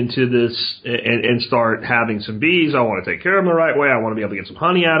to get into this and start having some bees. I want to take care of them the right way. I want to be able to get some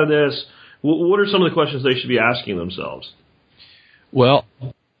honey out of this. What are some of the questions they should be asking themselves? Well,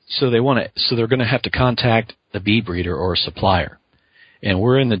 so they're going to have to contact a bee breeder or a supplier. And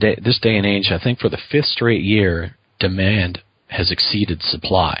we're in this day and age, I think for the 5th straight year, demand has exceeded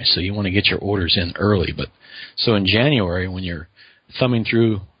supply. So you want to get your orders in early. But so in January, when you're thumbing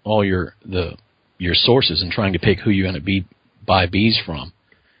through all your sources and trying to pick who you're going to buy bees from,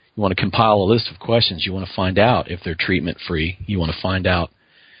 you want to compile a list of questions. You want to find out if they're treatment-free. You want to find out,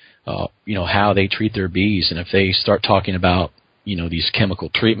 how they treat their bees. And if they start talking about, these chemical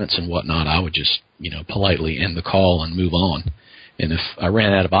treatments and whatnot, I would just, politely end the call and move on. And if I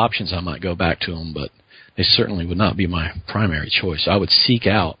ran out of options, I might go back to them, but they certainly would not be my primary choice. I would seek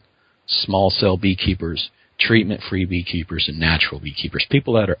out small cell beekeepers, treatment-free beekeepers, and natural beekeepers,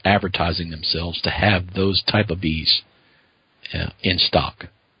 people that are advertising themselves to have those type of bees in stock.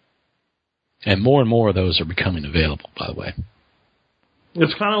 And more of those are becoming available, by the way.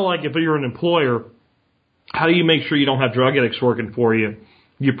 It's kind of like if you're an employer, how do you make sure you don't have drug addicts working for you?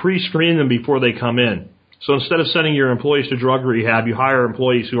 You pre-screen them before they come in. So instead of sending your employees to drug rehab, you hire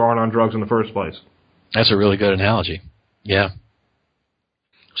employees who aren't on drugs in the first place. That's a really good analogy. Yeah.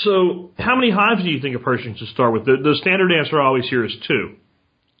 So how many hives do you think a person should start with? The standard answer I always hear is 2.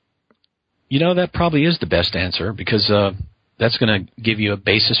 That probably is the best answer, because that's going to give you a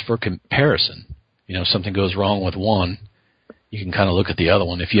basis for comparison. If something goes wrong with one, you can kind of look at the other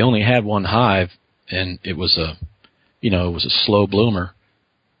one. If you only had one hive and it was a slow bloomer,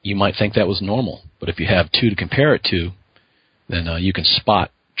 you might think that was normal. But if you have 2 to compare it to, then you can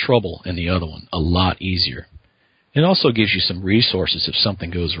spot trouble in the other one a lot easier. It also gives you some resources if something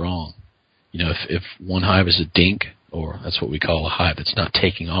goes wrong. If one hive is a dink, or that's what we call a hive that's not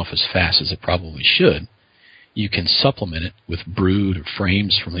taking off as fast as it probably should, you can supplement it with brood or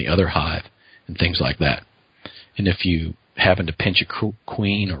frames from the other hive and things like that. And if you happen to pinch a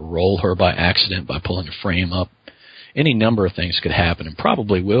queen or roll her by accident by pulling a frame up, any number of things could happen, and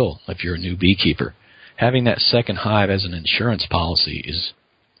probably will if you're a new beekeeper. Having that second hive as an insurance policy is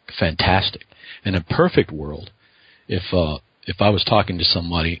fantastic. In a perfect world, if I was talking to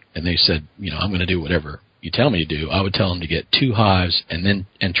somebody and they said, I'm going to do whatever you tell me to do, I would tell them to get 2 hives and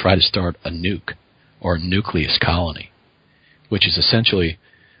try to start a nuke, or a nucleus colony, which is essentially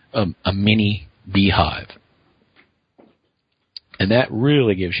a mini beehive. And that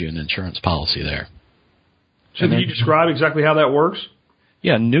really gives you an insurance policy there. So can you describe exactly how that works?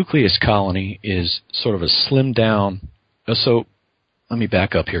 Yeah, nucleus colony is sort of a slimmed down. So let me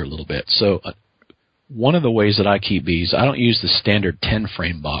back up here a little bit. So one of the ways that I keep bees, I don't use the standard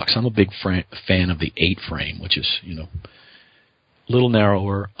 10-frame box. I'm a big fan of the 8-frame, which is, a little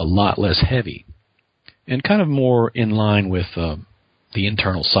narrower, a lot less heavy, and kind of more in line with the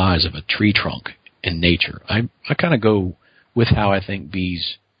internal size of a tree trunk in nature. I kind of go with how I think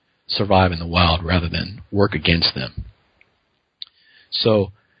bees survive in the wild rather than work against them.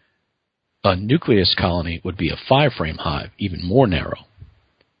 So a nucleus colony would be a 5-frame hive, even more narrow.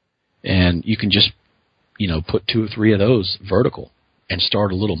 And you can just, put 2 or 3 of those vertical and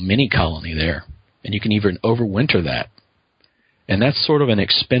start a little mini colony there. And you can even overwinter that. And that's sort of an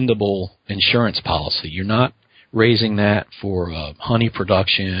expendable insurance policy. You're not raising that for honey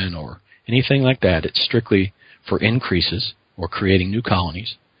production or anything like that. It's strictly for increases or creating new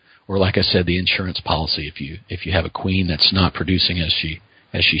colonies. Or like I said, the insurance policy. If you have a queen that's not producing as she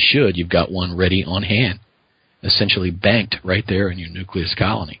should, you've got one ready on hand, essentially banked right there in your nucleus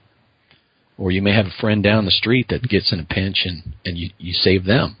colony. Or you may have a friend down the street that gets in a pinch and you save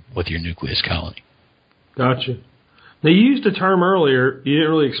them with your nucleus colony. Gotcha. Now, you used a term earlier. You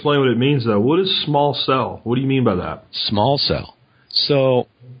didn't really explain what it means, though. What is small cell? What do you mean by that? Small cell. So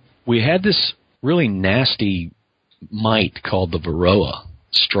we had this really nasty mite called the varroa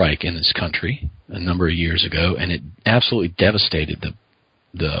strike in this country a number of years ago, and it absolutely devastated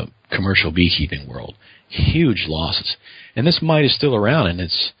the commercial beekeeping world. Huge losses. And this mite is still around, and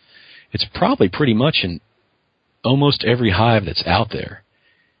it's probably pretty much in almost every hive that's out there.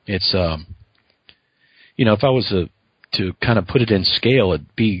 It's, if I was to kind of put it in scale,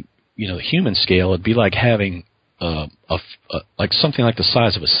 it'd be, human scale, it'd be like having like something like the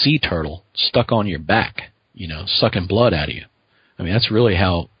size of a sea turtle stuck on your back, sucking blood out of you. I mean, that's really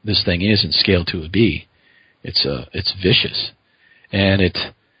how this thing is in scale to a bee. It's vicious, and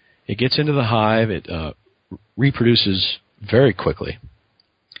it gets into the hive. It reproduces very quickly,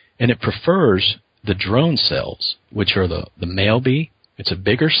 and it prefers the drone cells, which are the male bee. It's a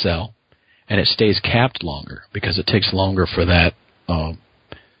bigger cell, and it stays capped longer because it takes longer for that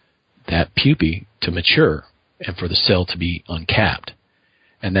pupae to mature and for the cell to be uncapped.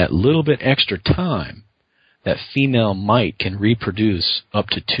 And that little bit extra time, that female mite can reproduce up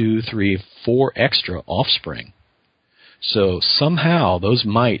to 2, 3, 4 extra offspring. So somehow those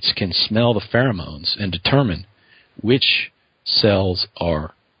mites can smell the pheromones and determine which cells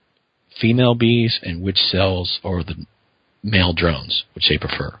are female bees and which cells are the male drones, which they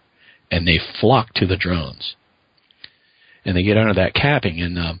prefer. And they flock to the drones. And they get under that capping.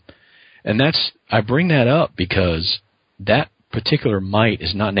 And that's, I bring that up because that particular mite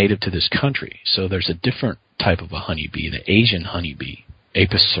is not native to this country. So there's a different type of a honeybee, the Asian honeybee,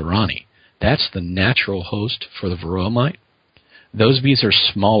 Apis cerani. That's the natural host for the varroa mite. Those bees are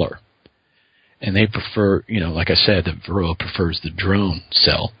smaller. And they prefer, like I said, the varroa prefers the drone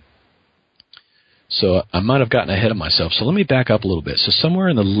cell. So I might have gotten ahead of myself. So let me back up a little bit. So somewhere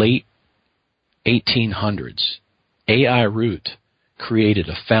in the late 1800s, A.I. Root created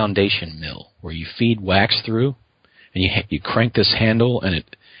a foundation mill where you feed wax through, and you crank this handle, and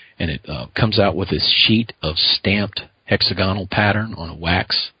it comes out with this sheet of stamped hexagonal pattern on a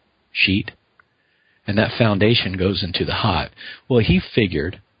wax sheet, and that foundation goes into the hive. Well, he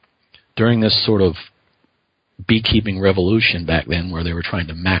figured during this sort of beekeeping revolution back then where they were trying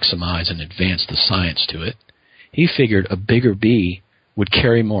to maximize and advance the science to it, he figured a bigger bee would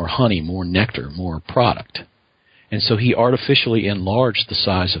carry more honey, more nectar, more product. And so he artificially enlarged the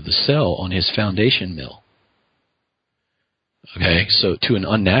size of the cell on his foundation mill. Okay, so to an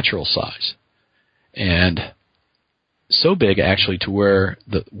unnatural size. And so big, actually, to where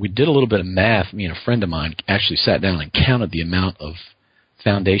we did a little bit of math. Me and a friend of mine actually sat down and counted the amount of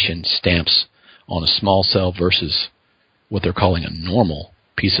foundation stamps on a small cell versus what they're calling a normal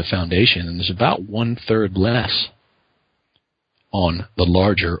piece of foundation. And there's about 1/3 less on the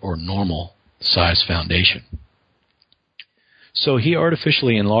larger or normal size foundation. So he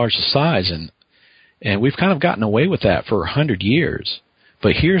artificially enlarged the size, and we've kind of gotten away with that for 100 years.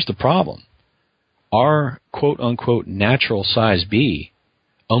 But here's the problem. Our quote-unquote natural size bee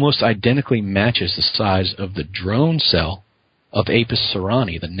almost identically matches the size of the drone cell of Apis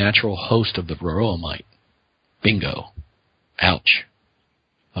cerani, the natural host of the varroa mite. Bingo. Ouch.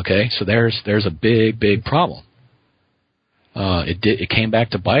 Okay, so there's a big, big problem. It came back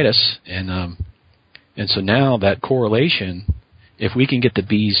to bite us, and so now that correlation, if we can get the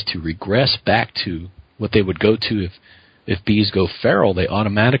bees to regress back to what they would go to if bees go feral, they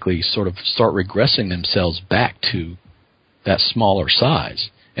automatically sort of start regressing themselves back to that smaller size,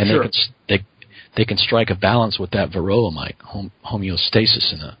 and sure, they can strike a balance with that varroa mite,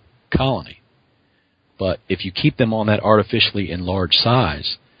 homeostasis in a colony. But if you keep them on that artificially enlarged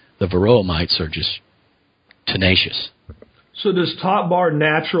size, the varroa mites are just tenacious. So does top bar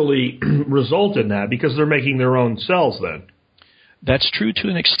naturally result in that because they're making their own cells then? That's true to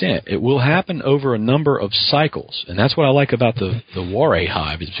an extent. It will happen over a number of cycles, and that's what I like about the warre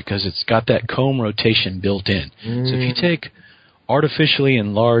hive, is because it's got that comb rotation built in. So if you take artificially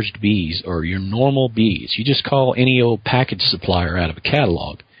enlarged bees or your normal bees, you just call any old package supplier out of a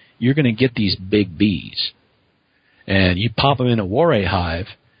catalog, you're going to get these big bees. And you pop them in a warre hive,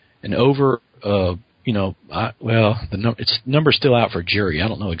 and over, the number's still out for jury. I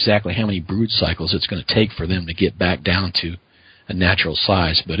don't know exactly how many brood cycles it's going to take for them to get back down to a natural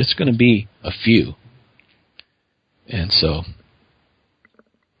size, but it's going to be a few. And so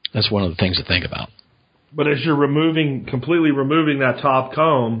that's one of the things to think about. But as you're completely removing that top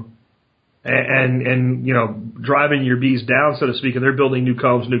comb and driving your bees down, so to speak, and they're building new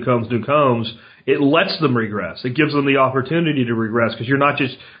combs, it lets them regress. It gives them the opportunity to regress because you're not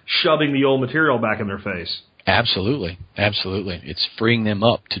just shoving the old material back in their face. Absolutely. It's freeing them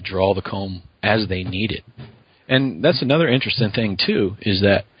up to draw the comb as they need it. And that's another interesting thing, too, is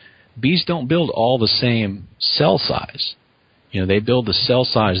that bees don't build all the same cell size. They build the cell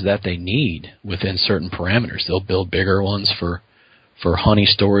size that they need within certain parameters. They'll build bigger ones for honey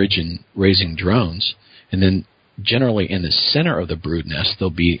storage and raising drones. And then generally in the center of the brood nest, they'll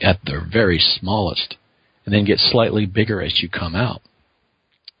be at their very smallest and then get slightly bigger as you come out.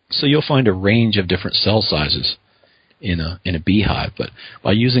 So you'll find a range of different cell sizes in a beehive, but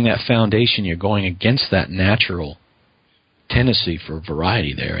by using that foundation, you're going against that natural tendency for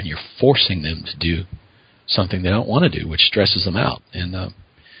variety there, and you're forcing them to do something they don't want to do, which stresses them out. And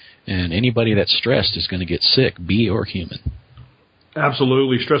anybody that's stressed is going to get sick, bee or human.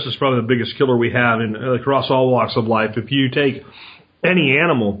 Absolutely. Stress is probably the biggest killer we have across all walks of life. If you take any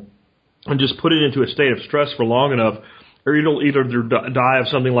animal and just put it into a state of stress for long enough, or it'll either die of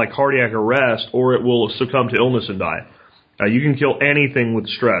something like cardiac arrest, or it will succumb to illness and die. You can kill anything with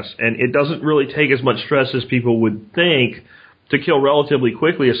stress, and it doesn't really take as much stress as people would think to kill relatively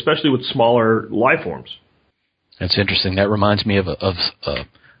quickly, especially with smaller life forms. That's interesting. That reminds me of a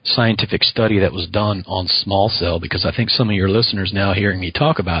scientific study that was done on small cell, because I think some of your listeners now hearing me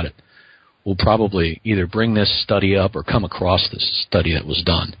talk about it will probably either bring this study up or come across this study that was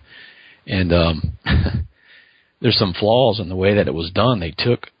done. And there's some flaws in the way that it was done. They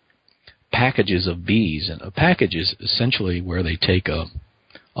took packages of bees, and a package is essentially where they take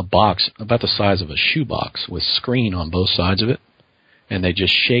a box about the size of a shoebox with screen on both sides of it, and they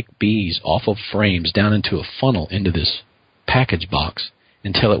just shake bees off of frames down into a funnel into this package box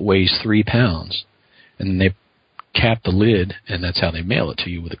until it weighs 3 pounds. And then they cap the lid, and that's how they mail it to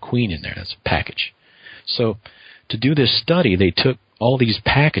you with a queen in there. That's a package. So to do this study, they took all these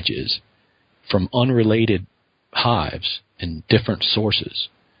packages from unrelated hives in different sources,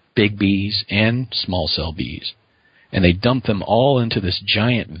 big bees and small cell bees, and they dumped them all into this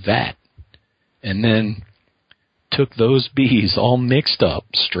giant vat, and then took those bees all mixed up,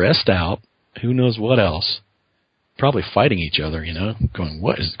 stressed out, who knows what else, probably fighting each other, going,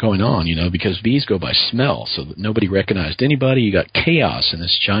 what is going on, because bees go by smell, so that nobody recognized anybody. You got chaos in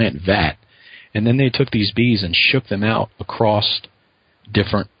this giant vat, and then they took these bees and shook them out across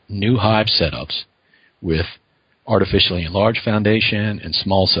different new hive setups with artificially enlarged foundation and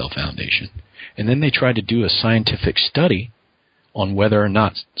small cell foundation. And then they tried to do a scientific study on whether or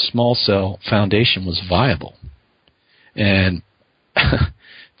not small cell foundation was viable. And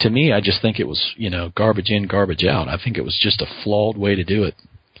to me, I just think it was, garbage in, garbage out. I think it was just a flawed way to do it.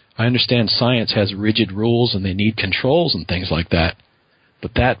 I understand science has rigid rules and they need controls and things like that,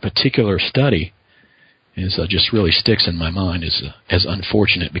 but that particular study is just really sticks in my mind as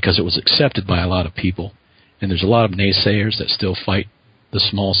unfortunate, because it was accepted by a lot of people. And there's a lot of naysayers that still fight the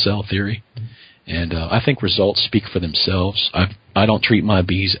small cell theory. And I think results speak for themselves. I don't treat my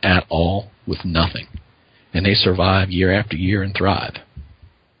bees at all with nothing. And they survive year after year and thrive.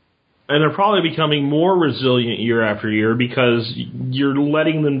 And they're probably becoming more resilient year after year because you're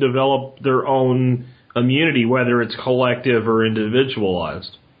letting them develop their own immunity, whether it's collective or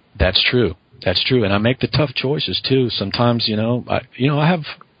individualized. That's true. And I make the tough choices, too. Sometimes, I have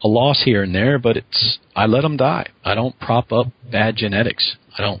a loss here and there, but I let them die. I don't prop up bad genetics.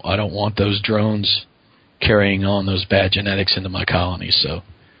 I don't want those drones carrying on those bad genetics into my colonies. So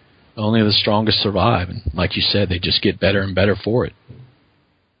only the strongest survive, and like you said, they just get better and better for it.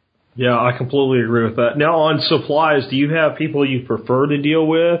 Yeah, I completely agree with that. Now, on supplies, do you have people you prefer to deal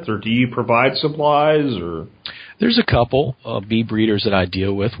with, or do you provide supplies? Or there's a couple of bee breeders that I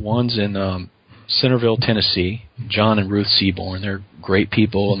deal with. One's in Centerville, Tennessee, John and Ruth Seaborn. They're great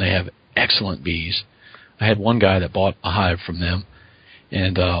people, and they have excellent bees. I had one guy that bought a hive from them,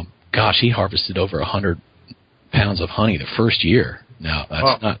 and he harvested over 100 pounds of honey the first year. Now,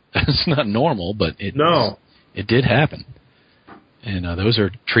 that's not normal, but it did happen. And those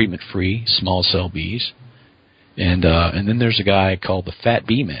are treatment-free small cell bees. And then there's a guy called the Fat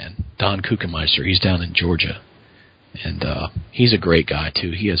Bee Man, Don Kuchenmeister. He's down in Georgia. And he's a great guy,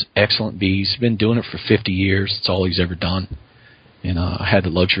 too. He has excellent bees. He's been doing it for 50 years. That's all he's ever done. And I had the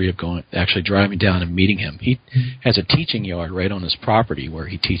luxury of actually driving down and meeting him. He has a teaching yard right on his property where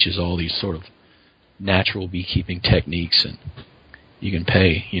he teaches all these sort of natural beekeeping techniques, and you can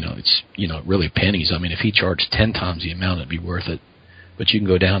pay, it's, really pennies. I mean, if he charged 10 times the amount, it'd be worth it. But you can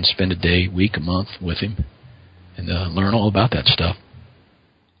go down and spend a day, week, a month with him and learn all about that stuff.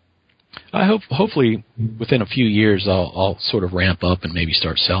 I hopefully within a few years I'll sort of ramp up and maybe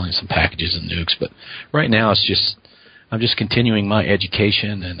start selling some packages of nukes. But right now I'm just continuing my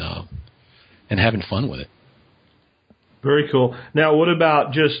education and having fun with it. Very cool. Now, what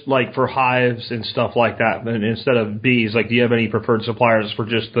about just like for hives and stuff like that, and instead of bees? Like, do you have any preferred suppliers for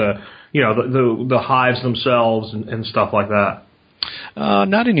just the hives themselves and stuff like that?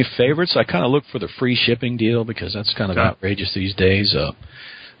 Not any favorites. I kind of look for the free shipping deal because that's kind of outrageous these days.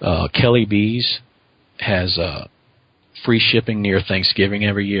 Kelly Bees has free shipping near Thanksgiving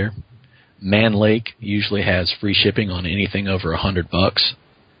every year. Man Lake usually has free shipping on anything over $100,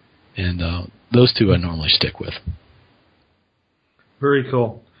 and those two I normally stick with. Very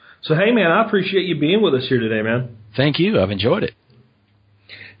cool. So, hey, man, I appreciate you being with us here today, man. Thank you. I've enjoyed it.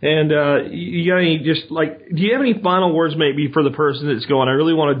 And you got any do you have any final words maybe for the person that's going, I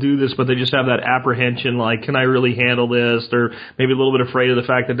really want to do this, but they just have that apprehension, like, can I really handle this? They're maybe a little bit afraid of the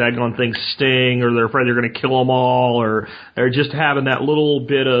fact that daggone things sting, or they're afraid they're going to kill them all, or they're just having that little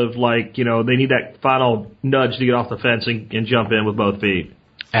bit of, they need that final nudge to get off the fence and jump in with both feet.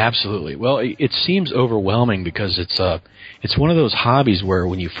 Absolutely. Well, it seems overwhelming because it's one of those hobbies where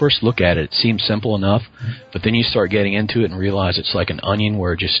when you first look at it, it seems simple enough, but then you start getting into it and realize it's like an onion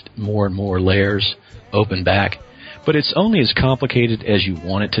where just more and more layers open back. But it's only as complicated as you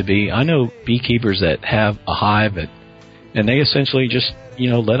want it to be. I know beekeepers that have a hive and they essentially just,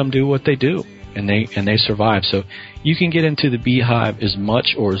 let them do what they do, and they survive. So you can get into the beehive as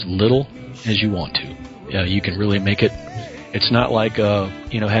much or as little as you want to. You can really make it. It's not like,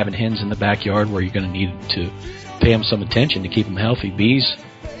 having hens in the backyard where you're going to need to pay them some attention to keep them healthy. Bees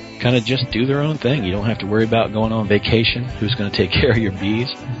kind of just do their own thing. You don't have to worry about going on vacation. Who's going to take care of your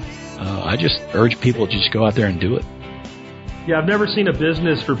bees? I just urge people to just go out there and do it. Yeah, I've never seen a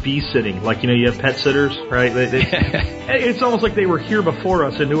business for bee sitting. Like, you have pet sitters, right? It's almost like they were here before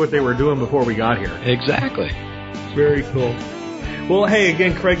us and knew what they were doing before we got here. Exactly. Very cool. Well, hey,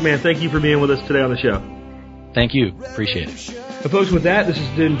 again, Craig, man, thank you for being with us today on the show. Thank you. Appreciate it. And folks, with that, this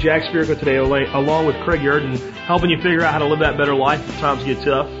is Jack Spirico today, along with Craig Yarden, helping you figure out how to live that better life if times get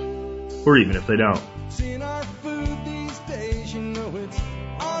tough, or even if they don't. Seeing our food these days, it's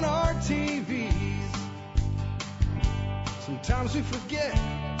on our TVs. Sometimes we forget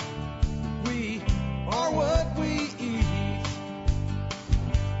we are what we eat.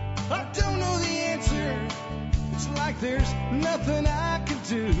 I don't know the answer. It's like there's nothing I can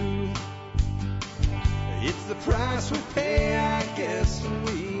do. It's the price we pay, I guess, when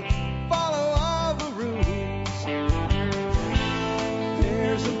we follow all the rules.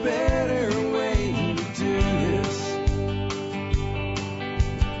 There's a better way to do this.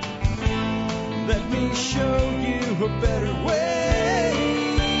 Let me show you a better way.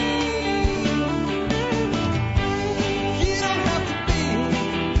 You don't have to be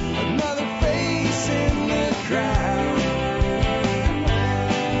another face in the crowd.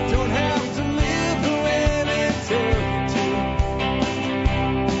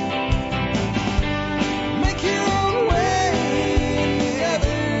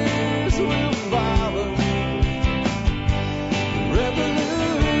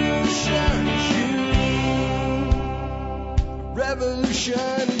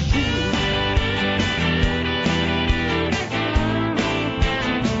 Revolution is you.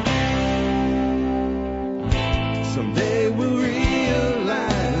 Someday we'll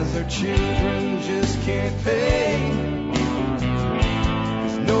realize our children just can't pay.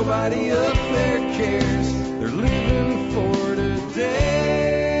 'Cause nobody up there cares. They're living for today.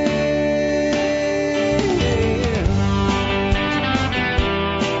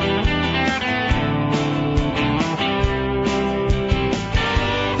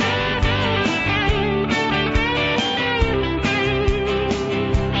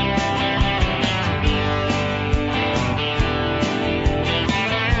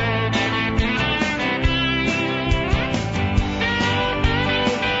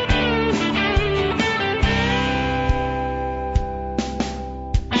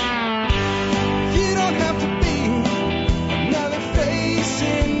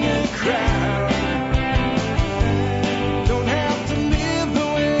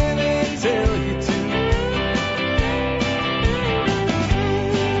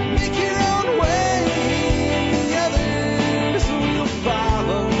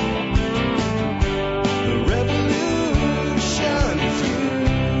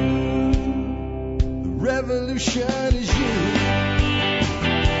 revolution is you.